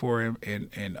pay for it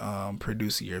and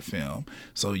produce your film.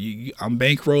 So I'm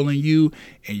bankrolling you,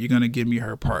 and you're gonna give me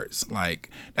her parts. Like,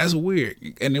 that's weird.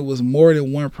 And it was more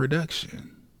than one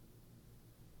production.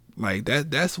 Like,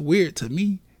 that's weird to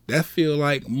me. That feel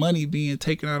like money being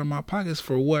taken out of my pockets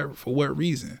for what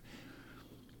reason?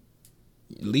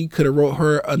 Lee could have wrote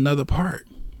her another part.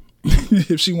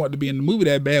 If she wanted to be in the movie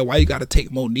that bad, why you got to take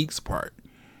MoNique's part?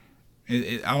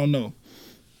 I don't know.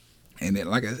 And then,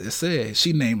 like I said,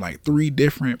 she named like 3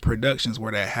 different productions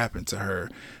where that happened to her,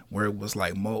 where it was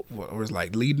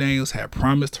like Lee Daniels had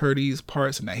promised her these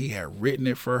parts, and that he had written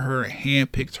it for her and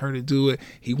handpicked her to do it.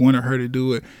 He wanted her to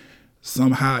do it.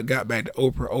 Somehow it got back to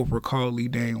Oprah. Oprah called Lee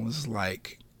Daniels, was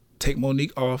like, take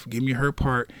MoNique off, give me her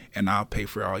part, and I'll pay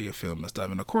for all your film and stuff.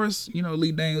 And of course,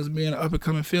 Lee Daniels being an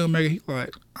up-and-coming filmmaker, he's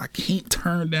like, I can't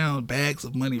turn down bags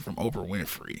of money from Oprah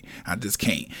Winfrey. I just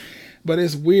can't. But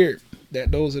it's weird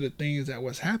that those are the things that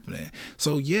was happening.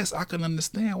 So yes, I can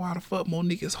understand why the fuck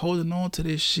MoNique is holding on to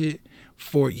this shit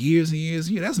for years and years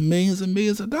and years. That's millions and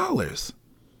millions of dollars.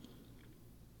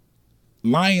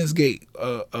 Lionsgate,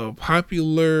 a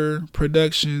popular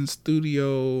production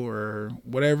studio or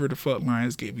whatever the fuck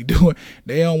Lionsgate be doing,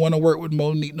 they don't want to work with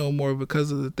MoNique no more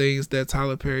because of the things that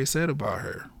Tyler Perry said about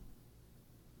her,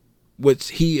 which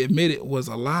he admitted was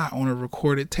a lie on a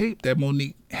recorded tape that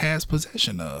MoNique has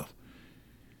possession of.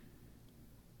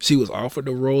 She was offered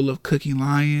the role of Cookie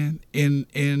Lion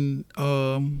in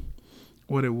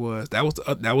what it was. That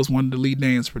was one of the Lee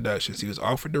Daniels productions. He was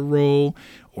offered the role,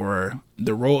 or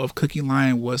the role of Cookie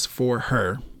Lion was for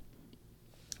her.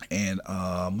 And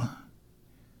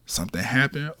something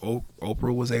happened.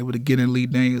 Oprah was able to get in Lee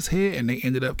Daniels' head, and they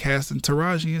ended up casting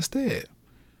Taraji instead.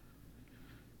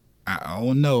 I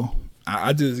don't know.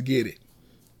 I just get it.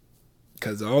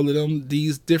 Because all of them,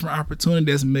 these different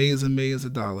opportunities, millions and millions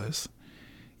of dollars.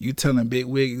 You telling big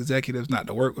wig executives not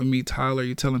to work with me, Tyler.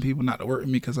 You telling people not to work with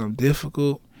me because I'm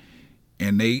difficult.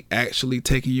 And they actually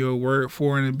taking your word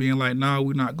for it and being like, nah,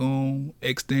 we're not going to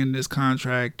extend this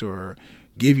contract or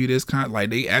give you this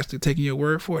like, they actually taking your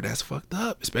word for it. That's fucked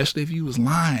up. Especially if you was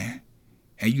lying.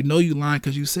 And you know you lying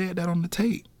because you said that on the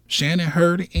tape. Shannon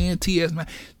heard it and T.S.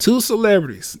 2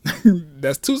 celebrities.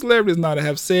 That's 2 celebrities now that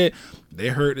have said they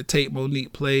heard the tape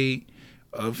MoNique played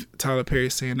of Tyler Perry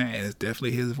saying that, and it's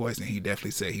definitely his voice, and he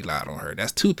definitely said he lied on her.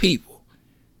 That's 2 people.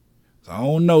 So I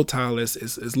don't know, Tyler.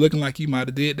 It's looking like you might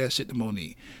have did that shit to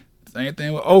MoNique. Same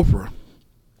thing with Oprah.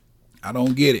 I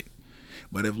don't get it.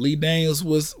 But if Lee Daniels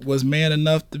was man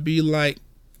enough to be like,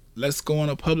 let's go on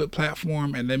a public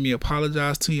platform and let me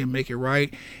apologize to you and make it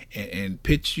right, and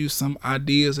pitch you some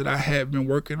ideas that I have been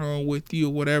working on with you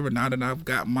or whatever, now that I've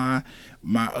got my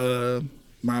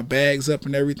bags up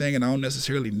and everything, and I don't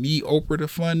necessarily need Oprah to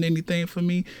fund anything for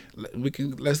me,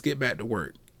 let's get back to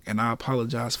work. And I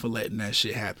apologize for letting that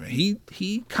shit happen.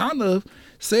 He kind of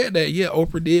said that, yeah,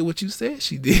 Oprah did what you said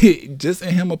she did. Just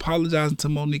in him apologizing to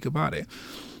MoNique about it.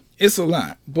 It's a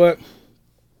lot, but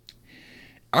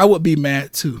I would be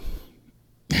mad too.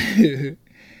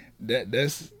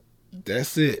 That's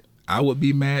it. I would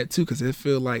be mad too, because it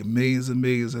feels like millions and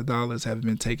millions of dollars have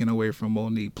been taken away from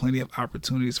MoNique. Plenty of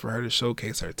opportunities for her to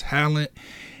showcase her talent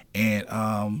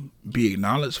and be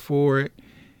acknowledged for it,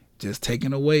 just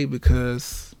taken away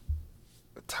because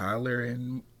Tyler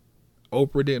and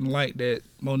Oprah didn't like that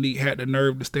MoNique had the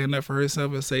nerve to stand up for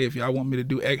herself and say, if y'all want me to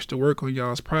do extra work on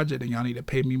y'all's project, then y'all need to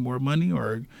pay me more money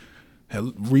or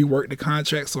rework the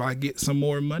contract so I get some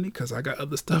more money, because I got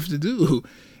other stuff to do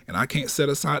and I can't set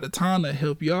aside the time to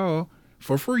help y'all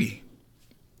for free.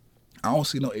 I don't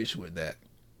see no issue with that.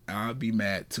 I'll be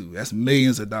mad too. That's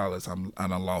millions of dollars I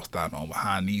done lost out on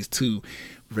behind these 2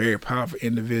 very powerful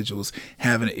individuals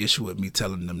having an issue with me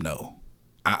telling them no.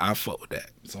 I fuck with that.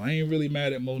 So I ain't really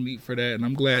mad at MoNique for that, and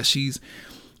I'm glad she's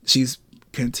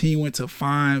continuing to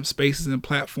find spaces and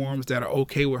platforms that are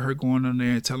okay with her going on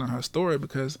there and telling her story,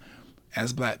 because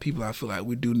as Black people, I feel like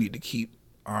we do need to keep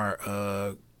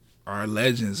our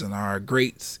legends and our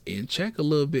greats in check a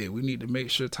little bit. We need to make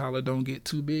sure Tyler don't get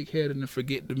too big headed and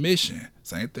forget the mission.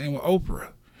 Same thing with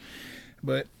Oprah.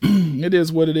 But it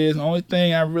is what it is. The only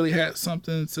thing I really had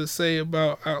something to say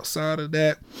about outside of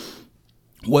that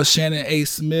was Shannon A.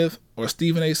 Smith, or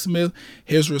Stephen A. Smith.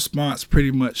 His response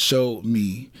pretty much showed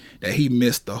me that he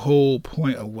missed the whole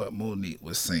point of what MoNique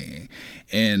was saying.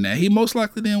 And he most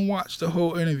likely didn't watch the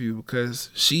whole interview,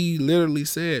 because she literally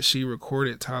said she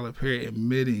recorded Tyler Perry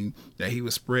admitting that he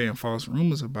was spreading false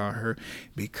rumors about her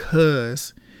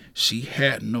because she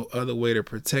had no other way to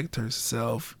protect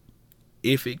herself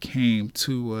if it came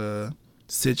to a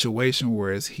situation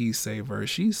where it's he say versus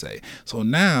she say. So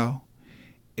now,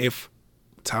 if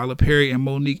Tyler Perry and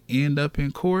MoNique end up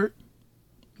in court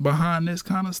behind this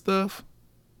kind of stuff,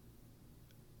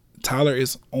 Tyler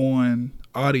is on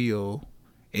audio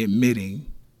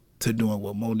admitting to doing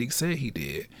what MoNique said he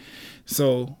did.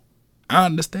 So I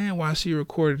understand why she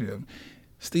recorded him.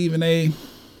 Stephen A.,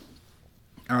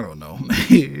 I don't know.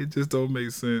 It just don't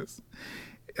make sense.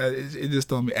 It just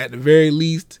don't make, at the very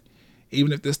least,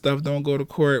 even if this stuff don't go to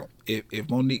court, if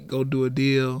MoNique go do a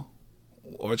deal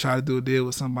or try to do a deal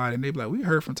with somebody and they be like, we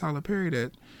heard from Tyler Perry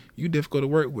that you difficult to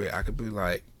work with, I could be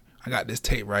like, I got this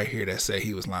tape right here that said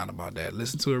he was lying about that.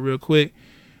 Listen to it real quick.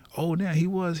 Oh, damn,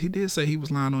 he did say he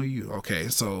was lying on you. Okay,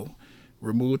 so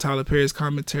remove Tyler Perry's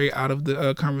commentary out of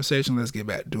the conversation. Let's get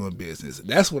back to doing business.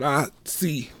 That's what I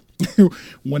see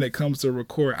when it comes to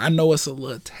record. I know it's a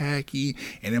little tacky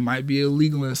and it might be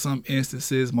illegal in some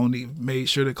instances. MoNique made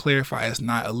sure to clarify it's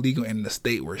not illegal in the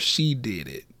state where she did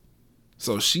it.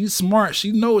 So she's smart.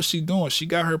 She knows what she's doing. She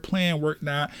got her plan worked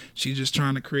out. She's just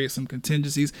trying to create some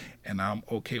contingencies, and I'm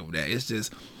okay with that. It's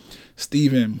just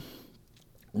Steven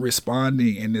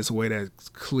responding in this way that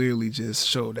clearly just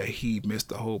showed that he missed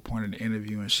the whole point of the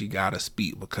interview, and she gotta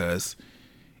speak, because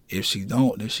if she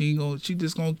don't, then she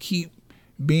just gonna keep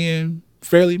being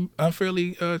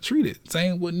unfairly treated.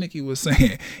 Same what Nikki was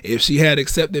saying. If she had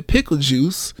accepted pickle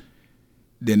juice,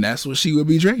 then that's what she would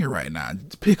be drinking right now,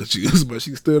 pickle juice. But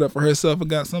she stood up for herself and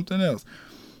got something else.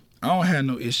 I don't have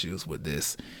no issues with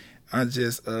this. I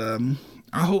just I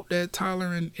hope that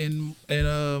Tyler and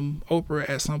Oprah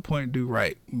at some point do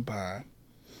right by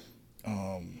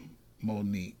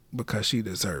MoNique, because she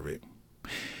deserve it.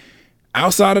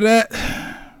 Outside of that,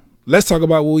 let's talk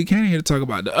about what we came here to talk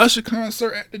about. The Usher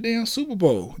concert at the damn Super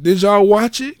Bowl. Did y'all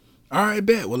watch it? All right,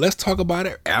 bet. Well, let's talk about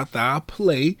it after I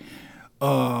play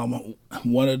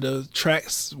one of the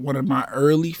tracks, one of my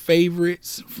early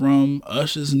favorites from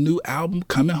Usher's new album,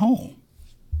 Coming Home.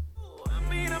 I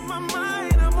made up my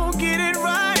mind, I'm gonna get it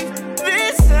right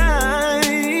this time.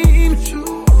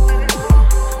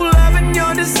 Loving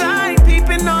your design,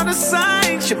 peeping on the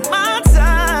signs, you're my type.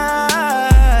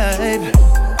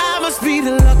 I must be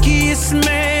the luckiest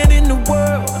man in the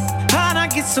world. How'd I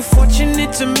get so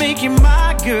fortunate to make you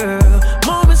my girl?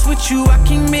 Moments with you, I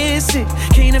can't miss it.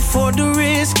 Can't afford to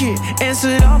risk it.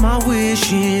 Answered all my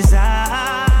wishes.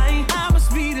 I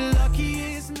must be the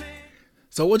luckiest man.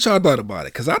 So what y'all thought about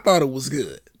it? Because I thought it was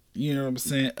good. You know what I'm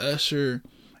saying? Usher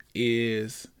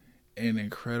is an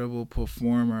incredible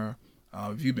performer.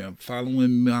 If you've been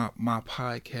following my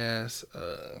podcast,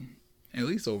 at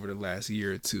least over the last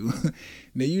year or two,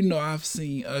 now you know I've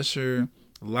seen Usher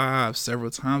live several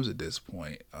times at this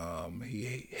point.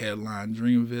 He headlined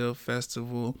Dreamville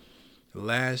Festival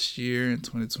last year in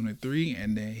 2023,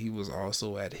 and then he was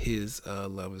also at his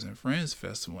Lovers and Friends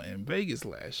Festival in Vegas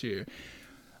last year.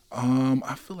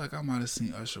 I feel like I might have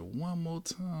seen Usher one more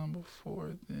time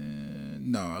before then.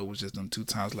 No, it was just them 2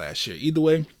 times last year. Either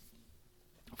way,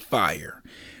 fire,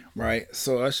 right?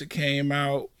 So Usher came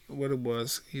out, what it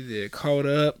was, he did Caught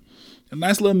Up, a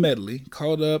nice little medley.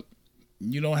 Caught Up,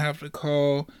 You Don't Have to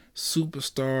Call,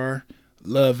 Superstar,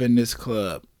 Love in This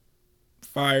Club.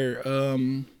 Fire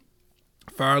little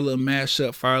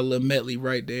mashup, fire little medley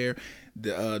right there.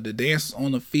 The dancers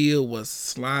on the field was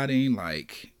sliding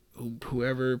like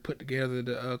whoever put together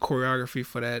the choreography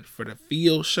for the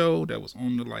field show that was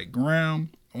on the like ground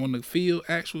on the field,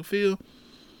 actual field.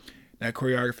 That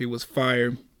choreography was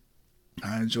fire.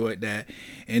 I enjoyed that.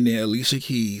 And then Alicia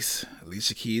Keys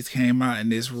came out in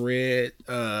this red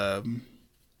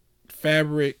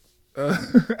fabric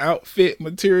outfit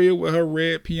material with her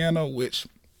red piano, which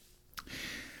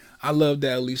I love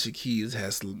that Alicia Keys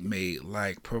has made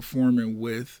like performing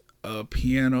with a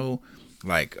piano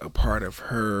like a part of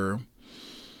her.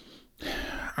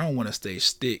 I don't want to say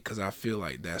shtick because I feel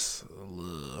like that's a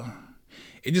little,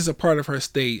 it's just a part of her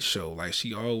stage show. Like,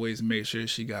 she always makes sure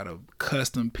she got a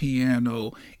custom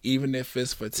piano, even if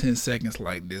it's for 10 seconds,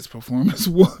 like this performance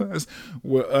was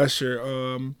with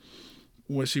Usher,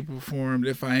 when she performed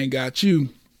If I Ain't Got You.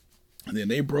 And then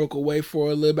they broke away for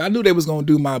a little bit. I knew they was going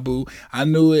to do My Boo. I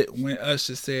knew it when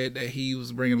Usher said that he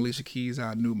was bringing Alicia Keys.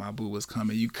 I knew My Boo was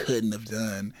coming. You couldn't have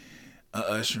done a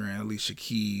Usher and Alicia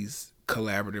Keys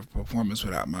collaborative performance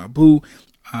without My Boo.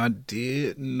 I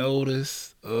did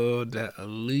notice that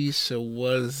Alicia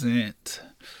wasn't,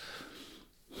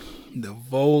 the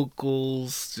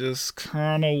vocals just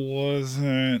kind of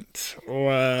wasn't,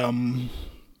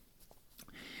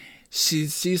 she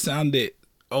sounded,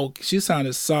 she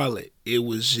sounded solid. It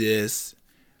was just,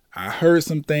 I heard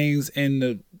some things in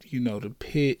the, the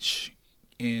pitch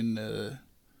and the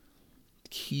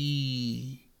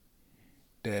key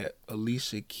that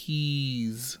Alicia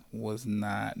Keys was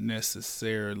not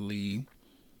necessarily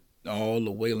all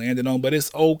the way landed on, but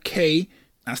it's okay.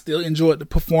 I still enjoyed the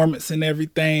performance and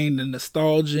everything, the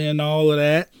nostalgia and all of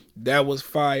that. That was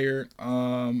fire.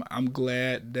 I'm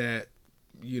glad that,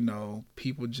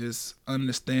 people just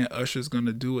understand Usher's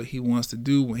gonna do what he wants to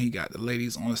do when he got the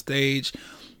ladies on stage.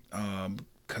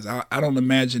 Because I don't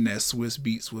imagine that Swiss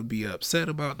Beats would be upset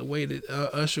about the way that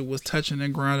Usher was touching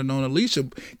and grinding on Alicia,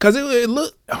 because it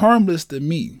looked harmless to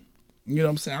me. You know what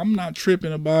I'm saying? I'm not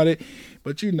tripping about it,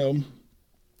 but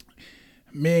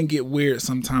men get weird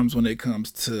sometimes when it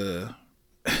comes to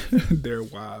their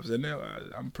wives, and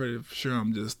I'm pretty sure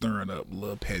I'm just stirring up a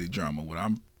little petty drama. But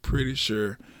I'm pretty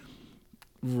sure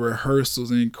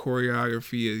rehearsals and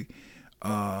choreography,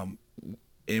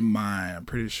 in mind, I'm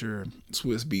pretty sure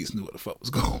Swiss Beats knew what the fuck was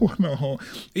going on.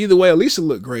 Either way, Alicia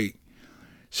looked great.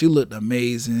 She looked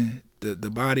amazing.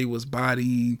 The body was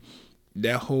bodying.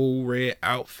 That whole red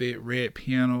outfit, red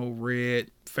piano, red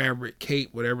fabric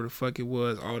cape, whatever the fuck it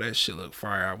was, all that shit looked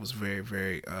fire. I was very,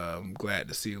 very glad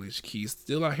to see Alicia Keys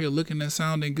still out here looking and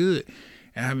sounding good.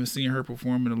 I haven't seen her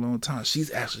perform in a long time.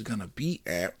 She's actually gonna be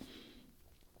at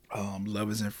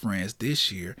Lovers and Friends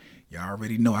this year. Y'all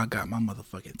already know I got my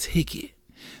motherfucking ticket.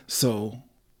 So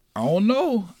I don't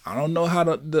know how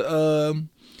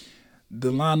the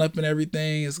lineup and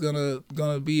everything is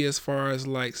gonna be as far as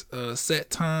like set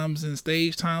times and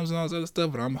stage times and all this other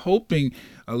stuff. But I'm hoping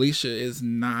Alicia is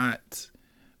not.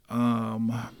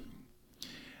 I'm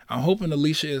hoping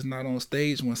Alicia is not on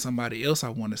stage when somebody else I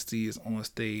want to see is on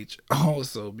stage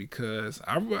also, because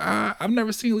I've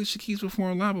never seen Alicia Keys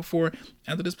perform live before.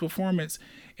 After this performance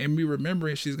and me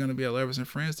remembering she's gonna be at Lovers and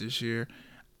Friends this year,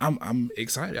 I'm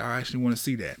excited. I actually want to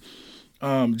see that.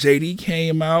 JD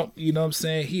came out, you know what I'm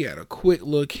saying? He had a quick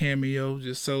little cameo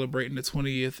just celebrating the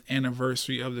 20th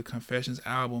anniversary of the Confessions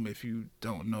album. If you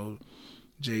don't know,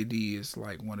 JD is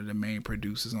like one of the main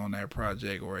producers on that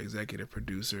project, or executive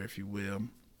producer, if you will.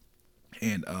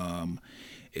 And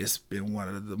it's been one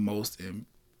of the most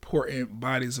important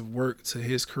bodies of work to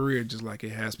his career, just like it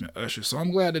has been Usher. So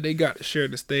I'm glad that they got to share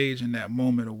the stage in that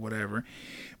moment or whatever,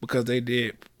 because they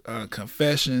did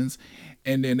Confessions,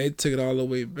 and then they took it all the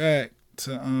way back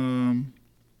to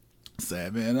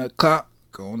 7 o'clock,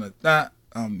 gonna die,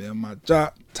 I'm in my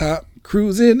drop top,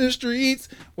 cruising the streets.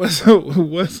 What's I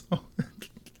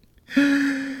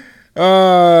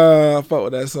fuck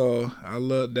with that song. I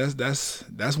love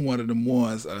that's one of the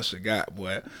ones Usher got,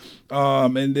 boy.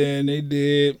 And then they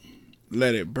did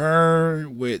Let It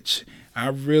Burn, which I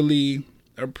really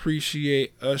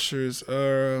appreciate Usher's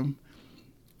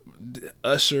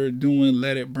Usher doing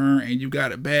Let It Burn, and You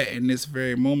Got It Bad in this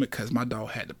very moment, because my dog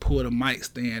had to pull the mic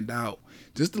stand out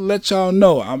just to let y'all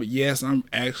know I'm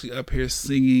actually up here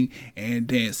singing and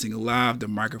dancing live. The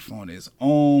microphone is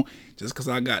on. Just because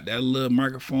I got that little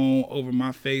microphone over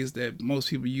my face that most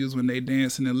people use when they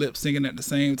dancing and lip singing at the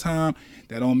same time,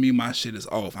 that don't mean my shit is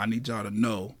off. I need y'all to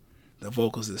know the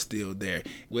vocals is still there,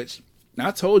 which I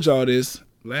told y'all this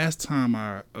last time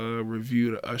I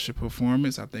reviewed the Usher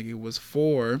performance. I think it was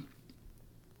for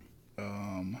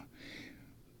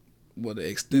the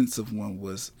extensive one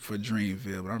was for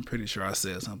Dreamville, but I'm pretty sure I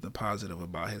said something positive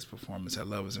about his performance at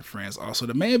Lovers and Friends. Also,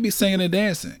 the man be singing and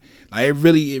dancing. Like it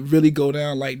really go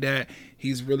down like that.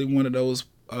 He's really one of those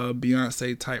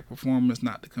Beyonce type performers,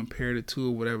 not to compare the two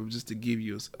or whatever, just to give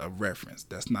you a reference.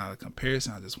 That's not a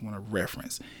comparison. I just want a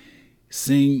reference.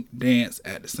 Sing, dance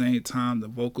at the same time. The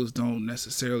vocals don't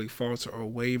necessarily falter or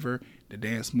waver. The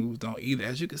dance moves don't either.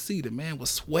 As you can see, the man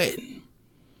was sweating.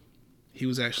 He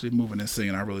was actually moving and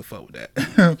singing. I really fuck with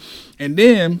that. And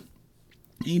then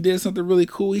he did something really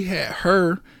cool. He had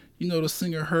her, the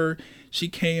singer Her. She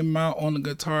came out on the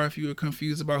guitar. If you were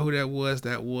confused about who that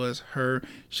was her.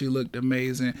 She looked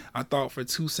amazing. I thought for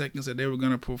 2 seconds that they were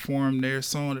going to perform their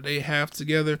song that they have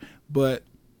together, but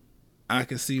I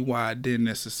can see why it didn't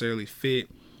necessarily fit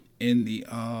in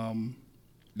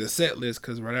the set list,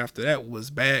 because right after that was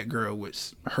Bad Girl,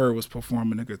 which her was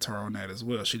performing the guitar on that as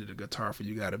well. She did the guitar for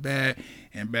You Got It Bad,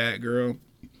 and Bad Girl,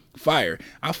 fire.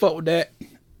 I fuck with that.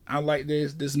 I like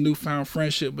this newfound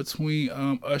friendship between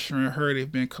Usher and her.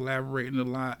 They've been collaborating a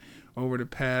lot over the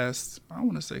past, I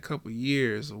want to say, couple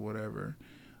years or whatever.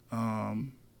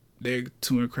 They're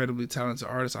two incredibly talented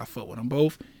artists. I fuck with them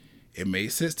both. It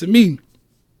made sense to me.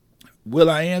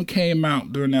 will.i.am came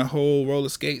out during that whole roller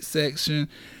skate section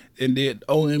and did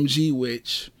OMG,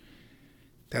 which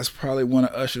that's probably one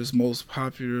of Usher's most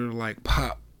popular like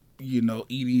pop,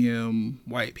 EDM,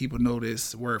 white people know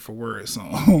this word for word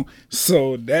song.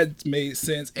 So that made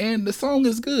sense, and the song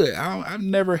is good. I've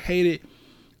never hated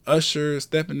Usher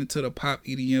stepping into the pop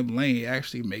EDM lane. It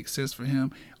actually makes sense for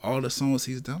him. All the songs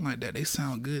he's done like that, they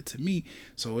sound good to me.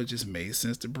 So it just made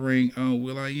sense to bring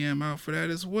will.i.am out for that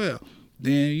as well.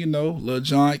 Then, Lil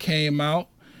Jon came out.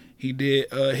 He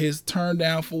did his Turn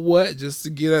Down for What, just to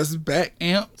get us back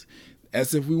amped,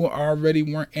 as if we weren't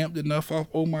amped enough off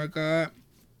Oh My God.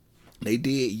 They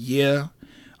did Yeah.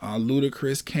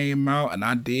 Ludacris came out, and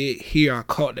I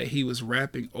caught that he was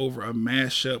rapping over a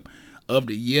mashup of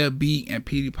the Yeah beat and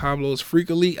Petey Pablo's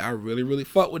Freakily. I really, really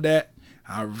fuck with that.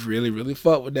 I really, really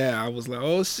fuck with that. I was like,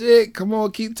 oh shit, come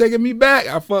on, keep taking me back.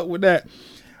 I fuck with that.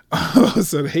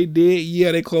 So they did,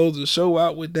 yeah, they closed the show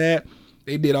out with that.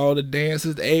 They did all the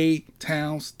dances, the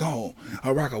A-Town Stone,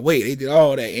 a Rock Away. They did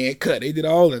all that, and Cut. They did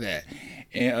all of that.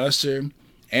 And Usher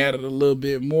added a little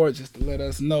bit more just to let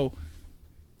us know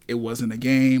it wasn't a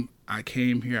game. I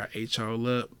came here, I ate y'all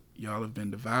up. Y'all have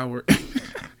been devoured.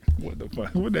 What the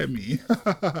fuck? What that mean?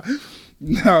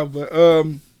 No, but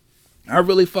I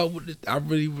really fuck with it. I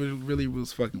really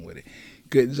was fucking with it.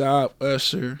 Good job,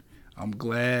 Usher. I'm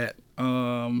glad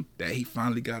that he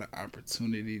finally got an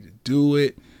opportunity to do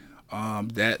it.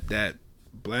 That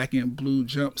black and blue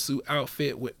jumpsuit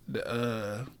outfit with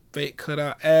the fake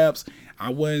cutout abs. I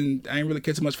ain't really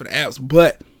care too much for the abs,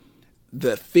 but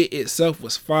the fit itself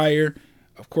was fire.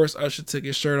 Of course, Usher took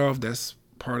his shirt off. That's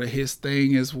part of his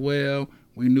thing as well.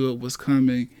 We knew it was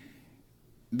coming.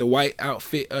 The white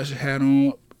outfit Usher had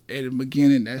on at the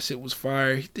beginning, that shit was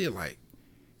fire. He did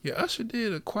Usher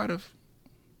did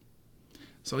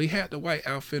so he had the white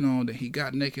outfit on, then he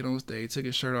got naked on stage, took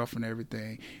his shirt off and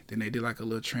everything. Then they did like a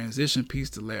little transition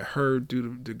piece to let her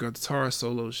do the guitar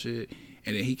solo shit,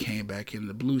 and then he came back in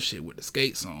the blue shit with the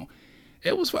skates on.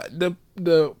 It was fun.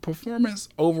 The performance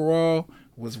overall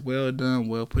was well done,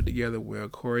 well put together, well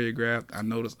choreographed. I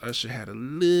noticed Usher had a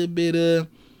little bit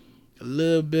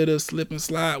of slip and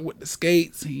slide with the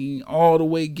skates. He didn't all the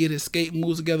way get his skate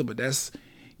moves together, but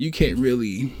you can't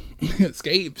really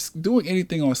doing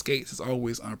anything on skates is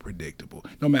always unpredictable,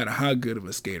 no matter how good of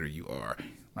a skater you are.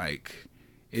 Like,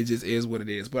 it just is what it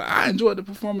is. But I enjoyed the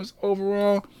performance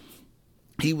overall.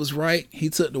 He was right.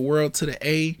 He took the world to the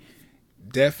A.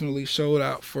 Definitely showed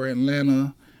out for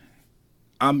Atlanta.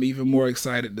 I'm even more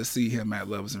excited to see him at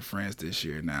Lovers and Friends this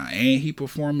year now. And he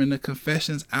performing the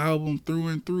Confessions album through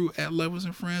and through at Lovers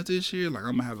and Friends this year. Like,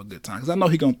 I'm going to have a good time. Because I know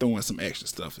he going to throw in some extra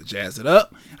stuff to jazz it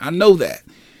up. I know that.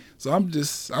 So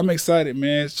I'm excited,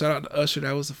 man. Shout out to Usher.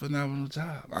 That was a phenomenal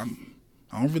job. I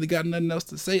don't really got nothing else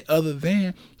to say other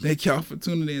than thank y'all for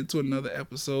tuning in to another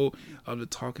episode of the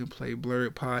Talk and Play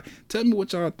Blurred Pod. Tell me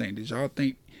what y'all think. Did y'all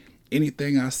think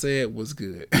anything I said was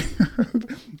good?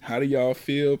 How do y'all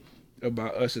feel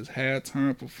about Usher's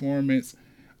halftime performance?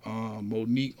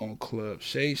 MoNique on Club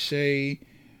Shay Shay.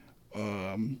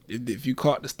 If you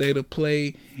caught the state of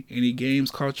play, any games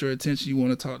caught your attention you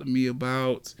want to talk to me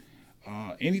about,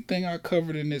 anything I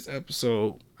covered in this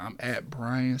episode, I'm at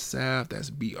Brian Sapp. That's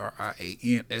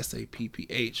BrianSapph.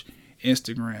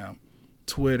 Instagram,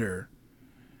 Twitter.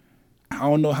 I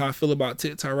don't know how I feel about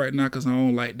TikTok right now because I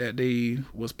don't like that they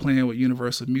was playing with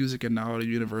Universal Music and now all the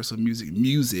Universal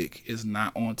Music is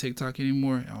not on TikTok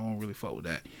anymore. I don't really fuck with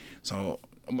that. So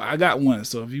I got one.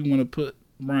 So if you want to put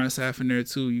Brian Sapp in there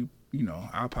too, you know,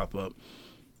 I'll pop up.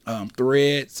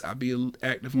 Threads, I'll be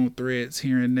active on Threads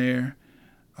here and there.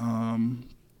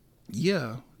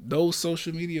 Yeah, those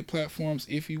social media platforms,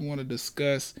 if you want to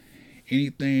discuss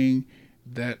anything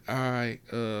that I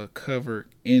covered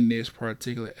in this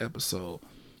particular episode.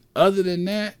 Other than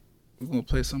that, we're going to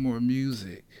play some more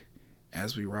music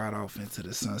as we ride off into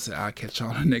the sunset. I'll catch y'all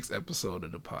on the next episode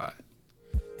of the pod.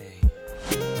 Hey,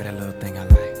 with that little thing I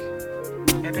like.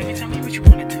 Now, baby, tell me what you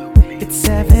want to do. It's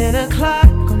 7 o'clock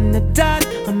on the dot.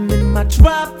 I'm in my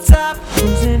drop top,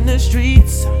 cruising the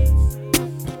streets.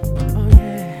 Oh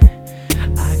yeah,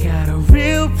 I got a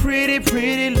real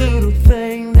pretty little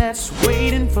thing that's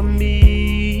waiting for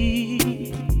me.